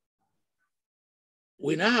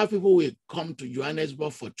 We now have people who come to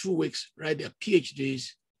Johannesburg for 2 weeks, write their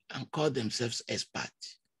PhDs, and call themselves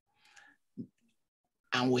experts.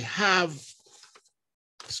 And we have,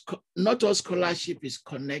 not all scholarship is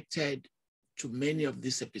connected to many of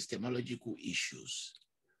these epistemological issues.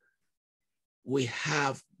 We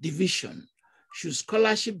have division. Should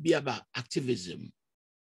scholarship be about activism,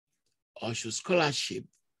 or should scholarship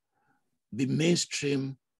be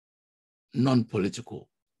mainstream, non-political?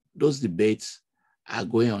 Those debates are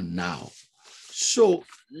going on now. So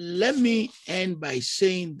let me end by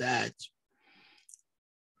saying that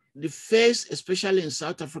the phase, especially in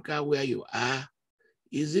South Africa where you are,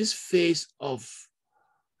 is this phase of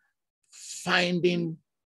finding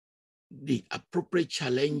the appropriate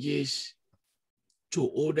challenges to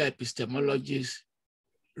older epistemologies,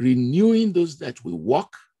 renewing those that will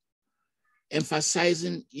work,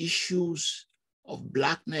 emphasizing issues of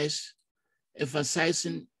Blackness,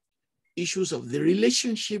 emphasizing issues of the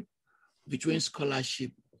relationship between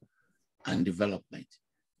scholarship and development.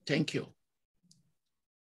 Thank you.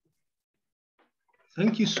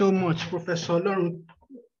 Thank you so much, Professor Toyin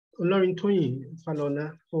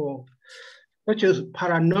Falola, for such a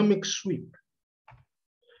panoramic sweep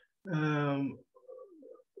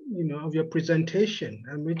of your presentation,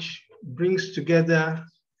 and which brings together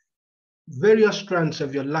various strands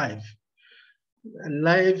of your life. And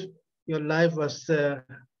your life was a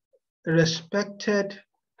respected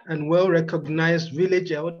and well-recognized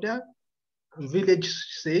village elder and village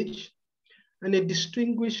sage, and a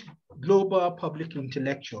distinguished global public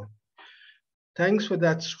intellectual. Thanks for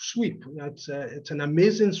that sweep. It's an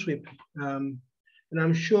amazing sweep. And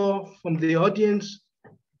I'm sure from the audience,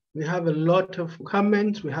 we have a lot of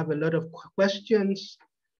comments, we have a lot of questions,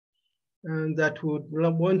 and that would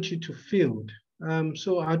want you to field.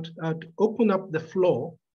 So I'd open up the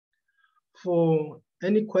floor for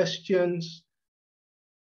any questions.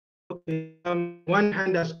 Okay, one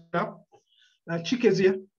hand has up.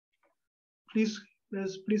 Chikezia, please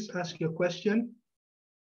ask your question.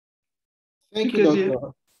 Thank you,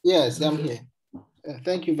 Doctor. Yes, I'm here.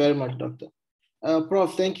 Thank you very much, Doctor.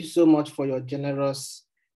 Prof, thank you so much for your generous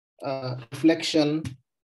reflection.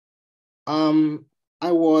 I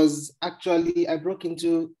broke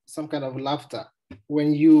into some kind of laughter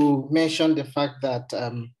when you mentioned the fact that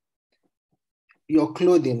your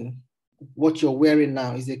clothing, what you're wearing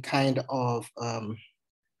now, is a kind of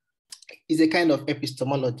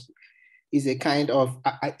epistemology, is a kind of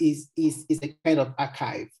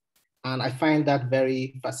archive, and I find that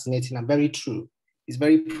very fascinating and very true. It's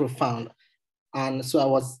very profound, and so I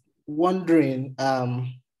was wondering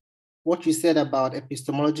what you said about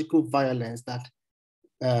epistemological violence that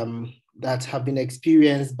that have been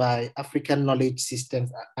experienced by African knowledge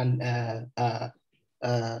systems and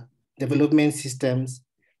development systems,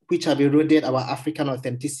 which have eroded our African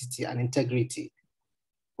authenticity and integrity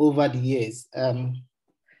over the years. I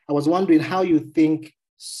was wondering how you think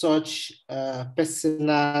such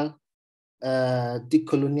personal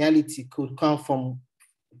decoloniality could come from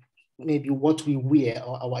maybe what we wear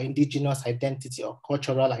or our indigenous identity or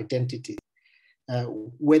cultural identity,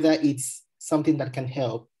 whether it's something that can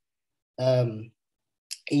help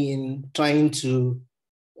in trying to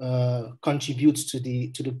contribute to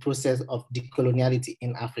the process of decoloniality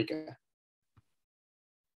in Africa.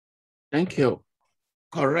 Thank you.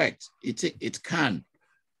 Correct. It can.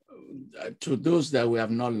 To those that we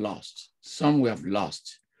have not lost, some we have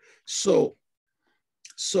lost. So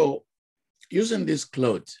using this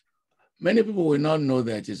cloth, many people will not know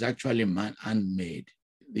that it's actually handmade.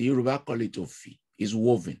 The Yoruba call it ofi. It's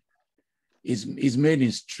woven. It's made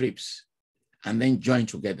in strips and then joined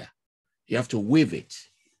together. You have to weave it.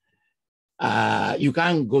 You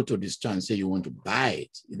can't go to the store and say you want to buy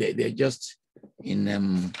it. They're just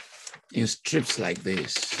in strips like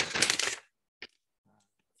this.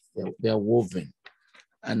 They're woven.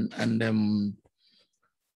 And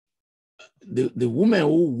the women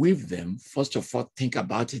who weave them, first of all, think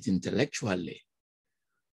about it intellectually.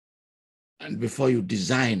 And before you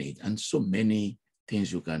design it, and so many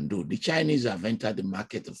things you can do. The Chinese have entered the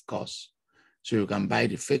market, of course, so you can buy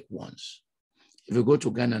the fake ones. If you go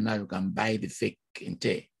to Ghana now, you can buy the fake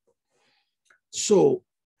kente. So,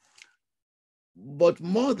 but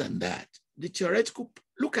more than that, the theoretical,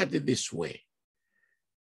 look at it this way.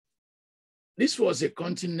 This was a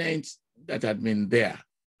continent that had been there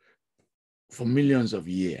for millions of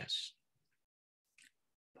years.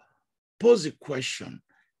 Pose the question,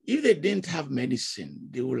 if they didn't have medicine,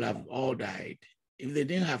 they would have all died. If they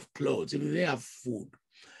didn't have clothes, if they didn't have food.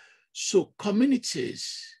 So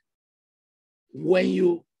communities,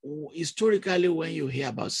 historically, when you hear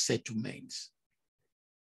about settlements,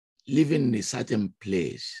 living in a certain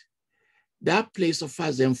place, that place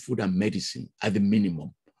offers them food and medicine at the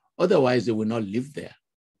minimum. Otherwise, they will not live there.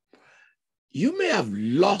 You may have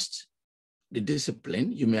lost the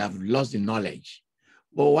discipline, you may have lost the knowledge,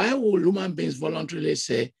 but why would human beings voluntarily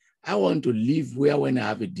say, I want to live where when I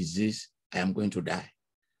have a disease, I am going to die?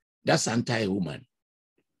 That's anti-human.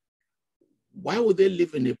 Why would they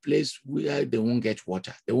live in a place where they won't get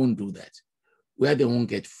water? They won't do that. Where they won't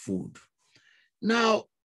get food. Now,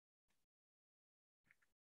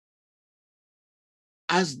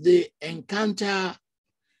 as they encounter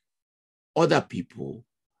other people,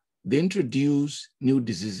 they introduce new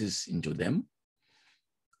diseases into them.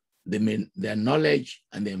 Their knowledge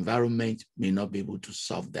and the environment may not be able to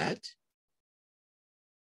solve that.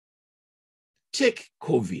 Take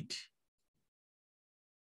COVID.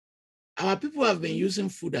 Our people have been using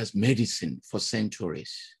food as medicine for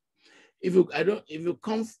centuries. If you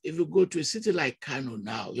go to a city like Kano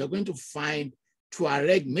now, you're going to find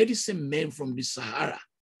Tuareg medicine men from the Sahara.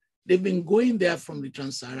 They've been going there from the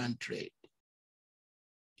trans-Saharan trade.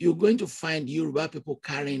 You're going to find Yoruba people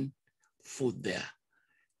carrying food there.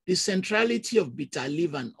 The centrality of bitter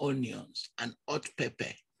leaf and onions and hot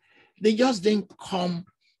pepper, they just didn't come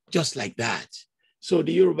just like that. So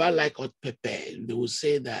the Yoruba like hot pepper, they will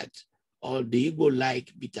say that, or the Igbo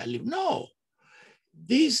like bitter leaf. No,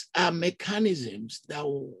 these are mechanisms that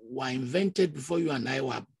were invented before you and I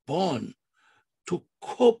were born to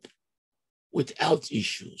cope with health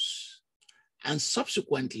issues. And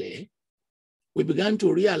subsequently, we began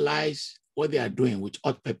to realize what they are doing with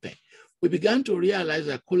hot pepper. We began to realize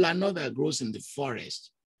that kola nut that grows in the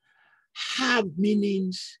forest have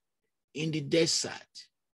meanings in the desert.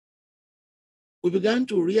 We began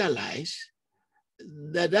to realize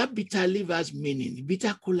that bitter leaf has meaning,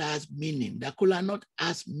 bitter kola has meaning, that kola nut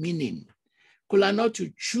has meaning. Kola nut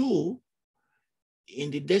you chew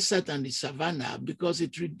in the desert and the savannah because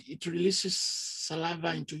it releases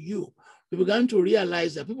saliva into you. We began to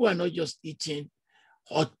realize that people are not just eating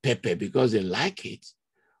hot pepper because they like it,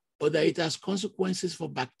 but that it has consequences for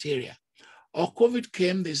bacteria. Or COVID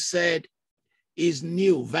came, they said, is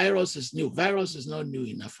new, virus is new. Virus is not new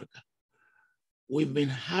in Africa. We've been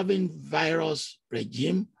having virus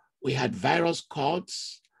regime. We had virus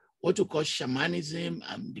cults, what you call shamanism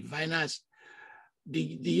and diviners.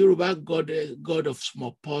 The Yoruba god of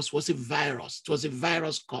smallpox was a virus. It was a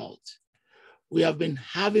virus cult. We have been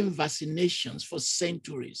having vaccinations for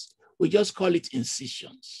centuries. We just call it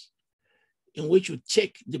incisions, in which you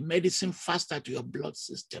take the medicine faster to your blood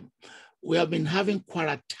system. We have been having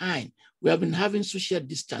quarantine. We have been having social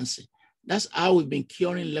distancing. That's how we've been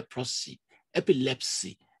curing leprosy,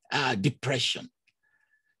 epilepsy, depression.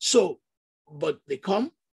 So, but they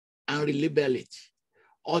come and relabel it.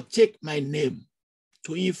 Or take my name,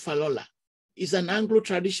 Toyin Falola. It's an Anglo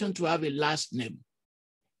tradition to have a last name.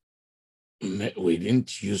 We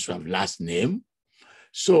didn't use to have last name.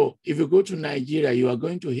 So if you go to Nigeria, you are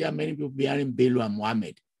going to hear many people bearing Bello and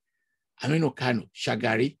Mohammed. Aminu Kano,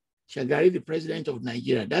 Shagari. Shagari, the president of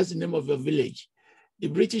Nigeria. That's the name of your village. The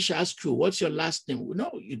British ask you, what's your last name?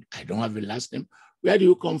 No, I don't have a last name. Where do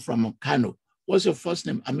you come from? Kano. What's your first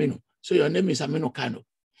name? Aminu. So your name is Aminu Kano.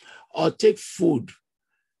 Or take food.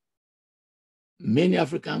 Many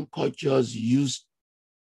African cultures used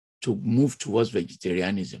to move towards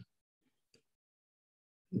vegetarianism.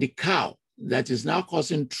 The cow that is now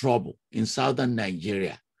causing trouble in southern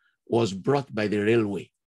Nigeria was brought by the railway.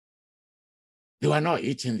 They were not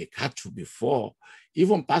eating the cattle before.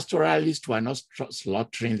 Even pastoralists were not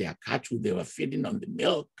slaughtering their cattle. They were feeding on the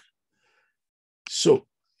milk. So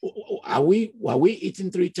were we eating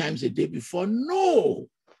 3 times a day before? No.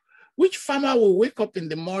 Which farmer will wake up in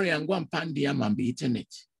the morning and go and pound the yam and be eating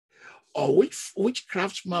it? Or which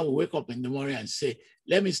craftsman will wake up in the morning and say,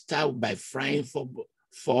 let me start by frying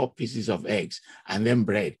 4 pieces of eggs and then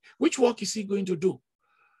bread? Which work is he going to do?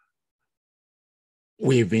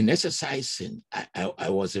 We've been exercising. I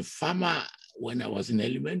was a farmer when I was in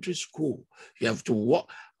elementary school. You have to walk.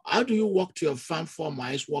 How do you walk to your farm 4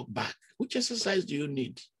 miles, walk back? Which exercise do you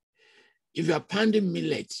need? If you are pounding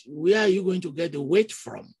millet, where are you going to get the weight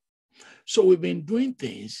from? So we've been doing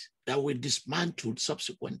things that we dismantled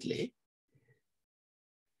subsequently.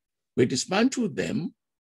 We dismantled them.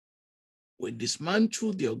 We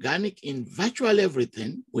dismantled the organic in virtually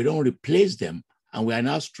everything. We don't replace them, and we are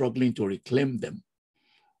now struggling to reclaim them.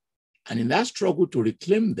 And in that struggle to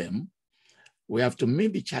reclaim them, we have to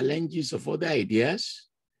meet the challenges of other ideas.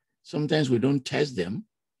 Sometimes we don't test them.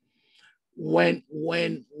 When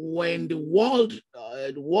the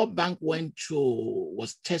World Bank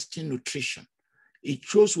was testing nutrition, it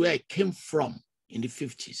shows where it came from in the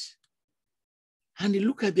 50s. And he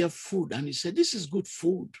looked at their food and he said, this is good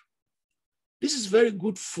food. This is very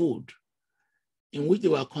good food, in which they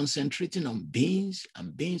were concentrating on beans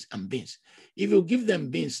and beans and beans. If you give them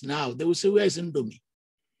beans now, they will say, where is Indomie?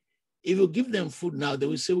 If you give them food now, they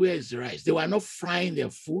will say, where is the rice? They were not frying their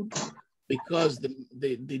food because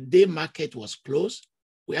the day market was closed.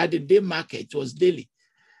 We had a day market, it was daily.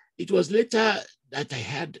 It was later that I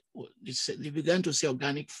had, they began to say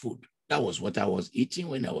organic food. That was what I was eating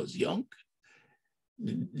when I was young.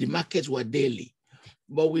 The markets were daily.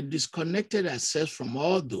 But we disconnected ourselves from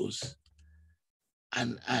all those.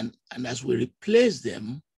 And as we replace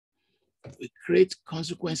them, we create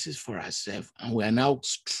consequences for ourselves, and we are now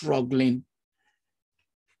struggling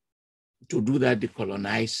to do that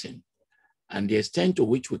decolonizing. And the extent to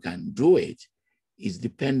which we can do it is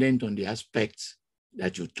dependent on the aspects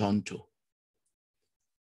that you turn to.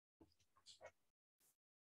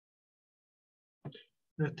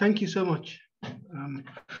 Thank you so much.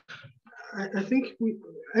 I think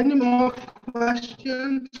any more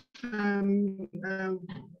questions?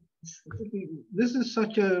 This is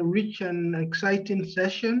such a rich and exciting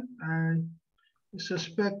session. I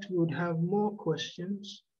suspect we would have more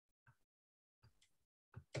questions.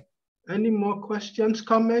 Any more questions,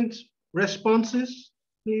 comments, responses,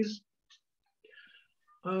 please?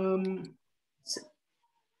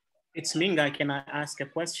 It's Linga. Can I ask a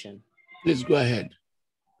question? Please go ahead.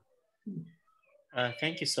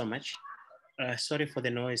 Thank you so much. Sorry for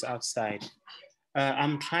the noise outside.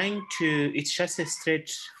 I'm trying to, it's just a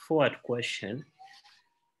straightforward question.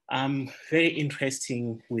 Very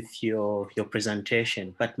interesting with your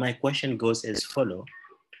presentation, but my question goes as follows.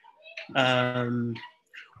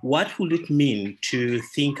 What would it mean to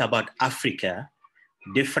think about Africa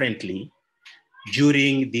differently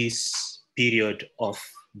during this period of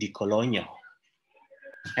decolonial?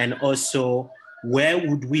 And also, where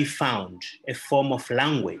would we find a form of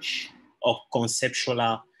language or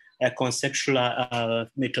conceptual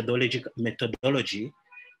methodology,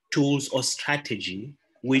 tools or strategy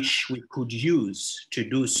which we could use to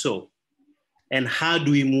do so? And how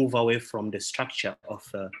do we move away from the structure of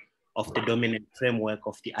the dominant framework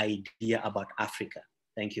of the idea about Africa?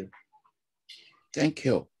 Thank you. Thank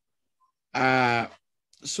you.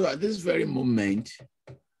 So at this very moment,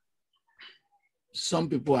 some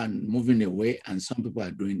people are moving away and some people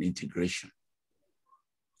are doing integration.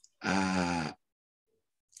 And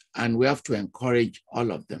we have to encourage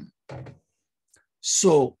all of them.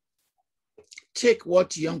 So take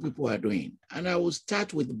what young people are doing, and I will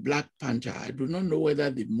start with Black Panther. I do not know whether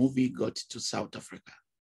the movie got to South Africa,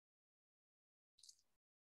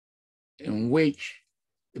 in which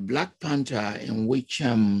the Black Panther, in which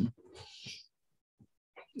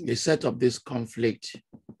they set up this conflict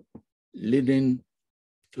leading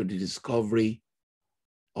to the discovery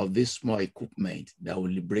of this small equipment that will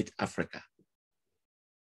liberate Africa.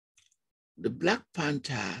 The Black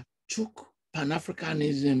Panther took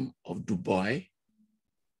Pan-Africanism of Du Bois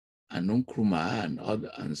and Nkrumah and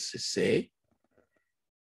other and Cissé,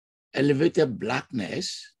 elevated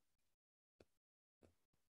blackness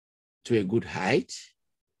to a good height,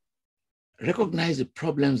 recognized the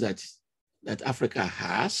problems that Africa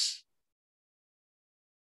has,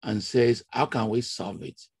 and says, how can we solve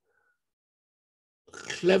it?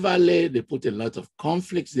 Cleverly, they put a lot of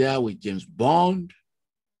conflicts there with James Bond,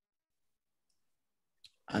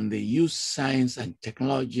 and they use science and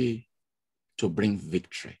technology to bring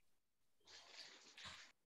victory.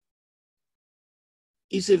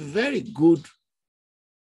 It's a very good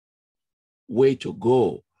way to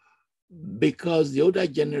go, because the older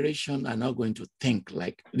generation are not going to think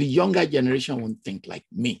like, the younger generation won't think like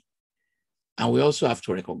me. And we also have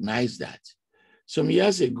to recognize that. Some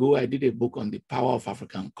years ago, I did a book on the power of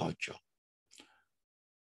African culture.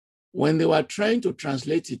 When they were trying to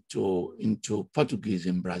translate it into Portuguese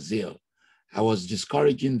in Brazil, I was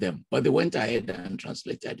discouraging them, but they went ahead and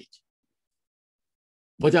translated it.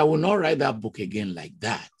 But I will not write that book again like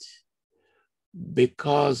that,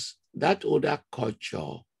 because that older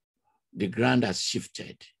culture, the ground has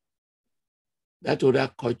shifted. That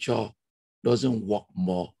older culture doesn't work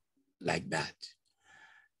more like that.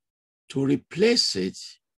 To replace it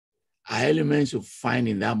are elements you find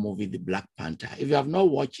in that movie, The Black Panther. If you have not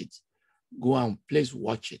watched it, go and please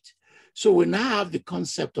watch it. So we now have the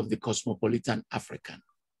concept of the cosmopolitan African.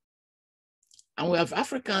 And we have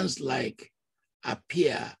Africans like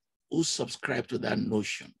Appiah who subscribe to that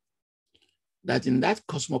notion that in that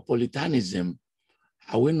cosmopolitanism,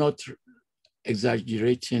 are we not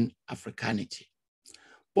exaggerating Africanity?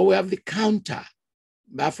 But we have the counter,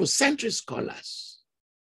 Afrocentric scholars.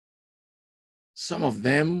 Some of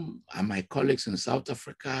them are my colleagues in South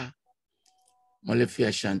Africa. Molefi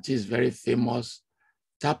Ashanti is very famous,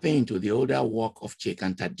 tapping into the older work of Cheikh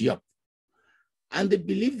Anta Diop. And they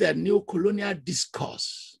believe that neo-colonial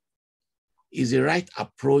discourse is the right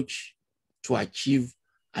approach to achieve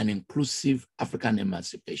an inclusive African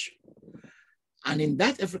emancipation. And in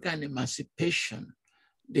that African emancipation,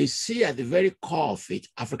 they see at the very core of it,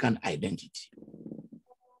 African identity.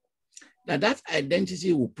 That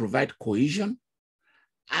identity will provide cohesion,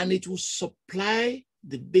 and it will supply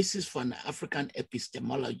the basis for an African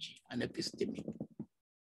epistemology and episteme.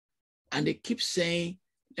 And they keep saying,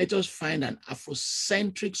 let us find an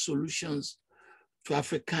Afrocentric solutions to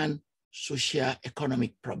African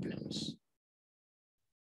socio-economic problems.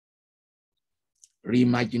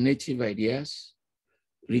 Reimaginative ideas,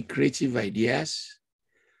 recreative ideas.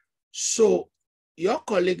 So your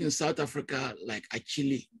colleague in South Africa, like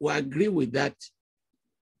Achille, will agree with that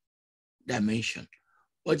dimension.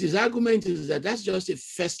 But his argument is that that's just a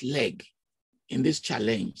first leg in this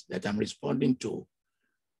challenge that I'm responding to,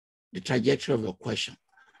 the trajectory of your question.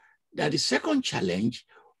 That the second challenge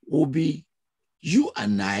will be you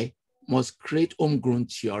and I must create homegrown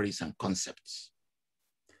theories and concepts.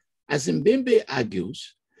 As Mbembe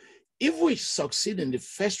argues, if we succeed in the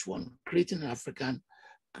first one, creating an African,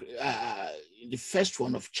 the first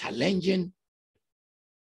one of challenging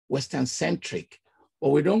Western-centric, but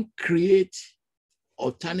we don't create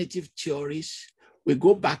alternative theories, we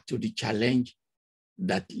go back to the challenge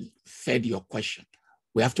that fed your question.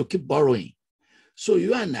 We have to keep borrowing. So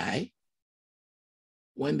you and I,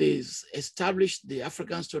 when they established the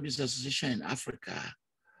African Studies Association in Africa,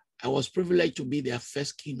 I was privileged to be their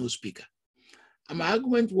first keynote speaker. And my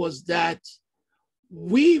argument was that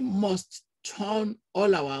we must turn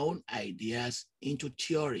all our own ideas into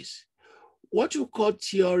theories. What you call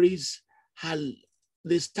theories,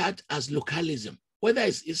 they start as localism, whether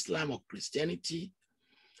it's Islam or Christianity.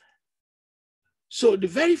 So the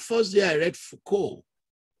very first day I read Foucault,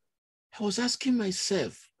 I was asking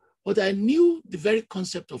myself, but I knew the very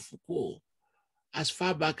concept of Foucault as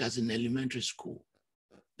far back as in elementary school.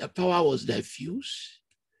 The power was diffuse.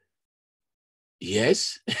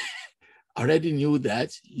 Yes, I already knew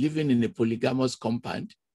that, living in a polygamous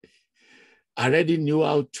compound. I already knew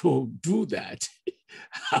how to do that,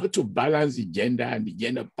 how to balance the gender and the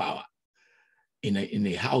gender power in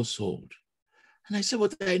a household. And I said,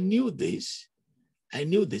 but I knew this. I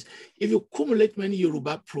knew this. If you accumulate many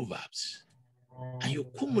Yoruba proverbs and you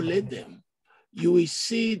accumulate them, you will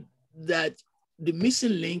see that the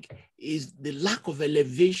missing link is the lack of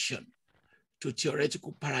elevation to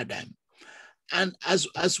theoretical paradigm. And as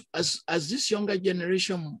this younger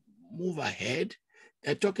generation move ahead,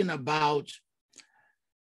 they're talking about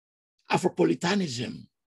Afropolitanism,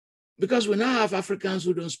 because we now have Africans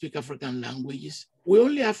who don't speak African languages.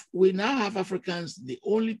 We now have Africans, the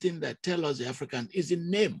only thing that tell us the African is the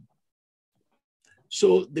name.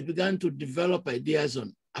 So they began to develop ideas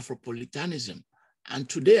on Afropolitanism. And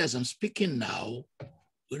today, as I'm speaking now,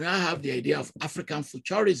 we now have the idea of African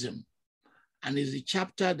futurism. And it's a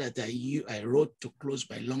chapter that I wrote to close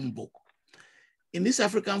my long book. In this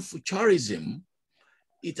African futurism,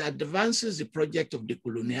 it advances the project of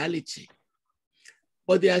decoloniality.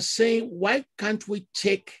 But they are saying, why can't we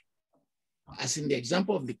take, as in the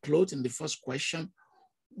example of the cloth in the first question,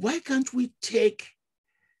 why can't we take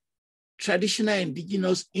traditional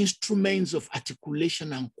indigenous instruments of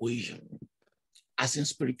articulation and cohesion, as in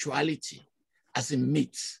spirituality, as in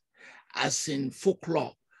myths, as in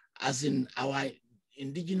folklore, as in our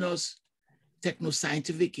indigenous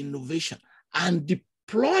techno-scientific innovation, and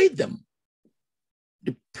deploy them,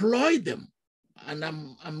 and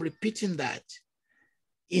I'm repeating that,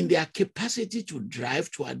 in their capacity to drive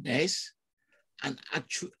towards and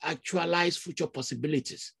actualize future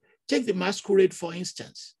possibilities. Take the masquerade, for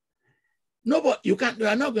instance. You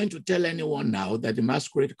are not going to tell anyone now that the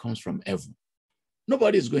masquerade comes from heaven.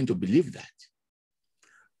 Nobody is going to believe that.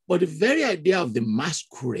 But the very idea of the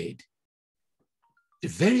masquerade, the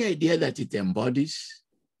very idea that it embodies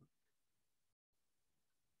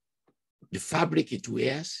the fabric it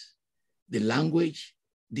wears, the language,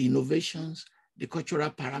 the innovations, the cultural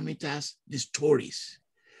parameters, the stories,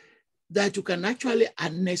 that you can actually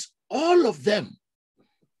harness all of them.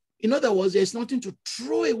 In other words, there's nothing to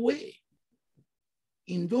throw away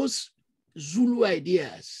in those Zulu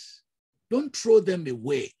ideas. Don't throw them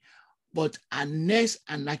away, but harness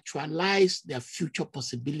and actualize their future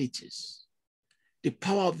possibilities. The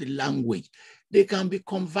power of the language. They can be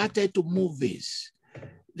converted to movies.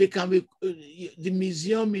 They can be, the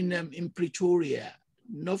museum in Pretoria,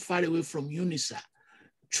 not far away from UNISA,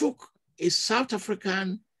 took a South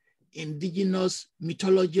African indigenous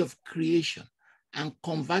mythology of creation and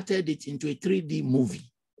converted it into a 3D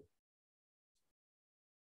movie.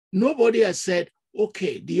 Nobody has said,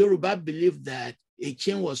 okay, the Yoruba believed that a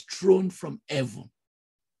chain was thrown from heaven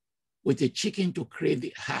with a chicken to create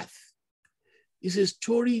the earth. It's a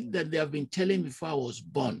story that they have been telling before I was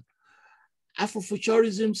born.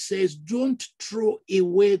 Afrofuturism says, don't throw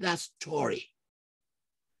away that story.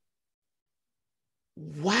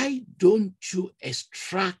 Why don't you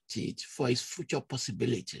extract it for its future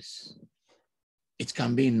possibilities? It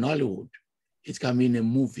can be in Nollywood. It can be in a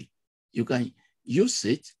movie. You can use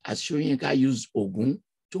it as Soyinka used Ogun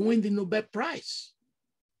to win the Nobel Prize.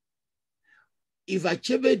 If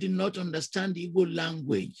Achebe did not understand the Igbo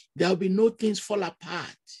language, there will be no things fall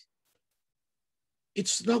apart.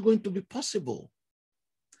 It's not going to be possible.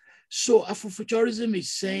 So Afrofuturism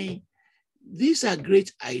is saying, these are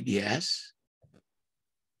great ideas.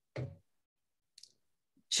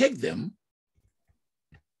 Check them,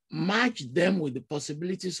 match them with the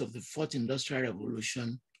possibilities of the fourth industrial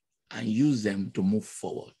revolution, and use them to move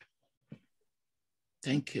forward.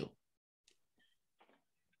 Thank you.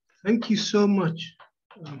 Thank you so much,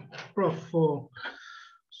 Prof, for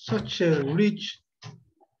such a rich,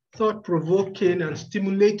 thought-provoking and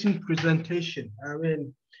stimulating presentation. I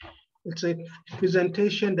mean, it's a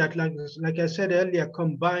presentation that, like I said earlier,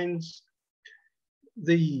 combines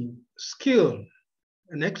the skill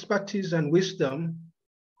and expertise and wisdom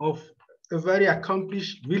of a very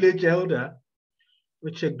accomplished village elder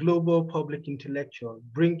with a global public intellectual,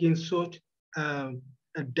 bringing such a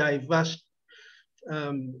diverse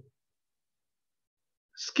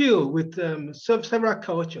skill with several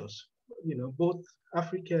cultures, both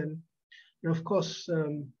African and of course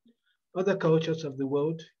other cultures of the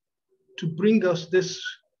world, to bring us this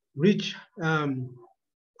rich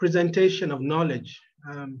presentation of knowledge.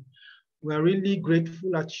 We're really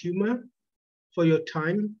grateful at Huma for your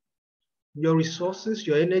time, your resources,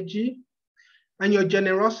 your energy, and your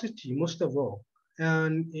generosity, most of all,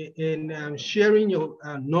 and in sharing your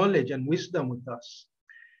knowledge and wisdom with us.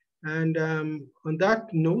 And on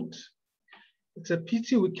that note, it's a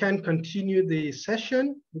pity we can't continue the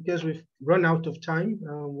session because we've run out of time.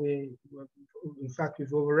 In fact,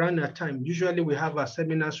 we've overrun our time. Usually we have our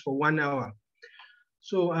seminars for 1 hour.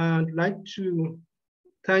 So I'd like to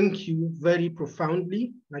thank you very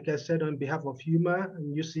profoundly, like I said, on behalf of Huma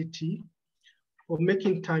and UCT, for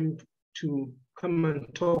making time to come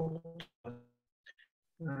and talk.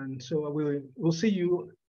 And so we'll see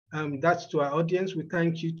you That's to our audience. We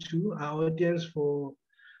thank you too, our audience, for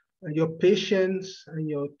your patience and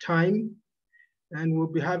your time. And we'll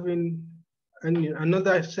be having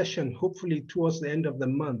another session, hopefully towards the end of the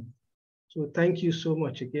month. So thank you so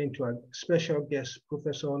much again to our special guest,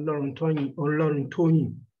 Professor Toyin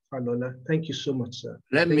Falola. Thank you so much, sir.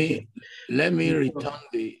 Let me return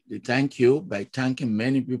the thank you by thanking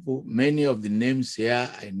many people. Many of the names here,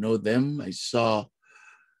 I know them. I saw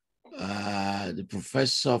the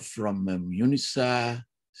professor from UNISA,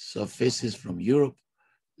 saw faces from Europe,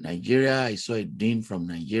 Nigeria. I saw a dean from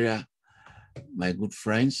Nigeria. My good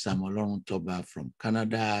friend, Samuel Toba from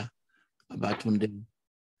Canada, Abatunde.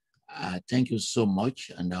 Thank you so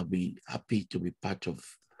much, and I'll be happy to be part of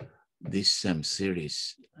this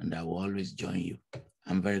series, and I will always join you.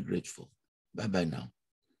 I'm very grateful. Bye-bye now.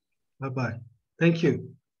 Bye-bye. Thank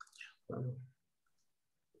you. Bye-bye.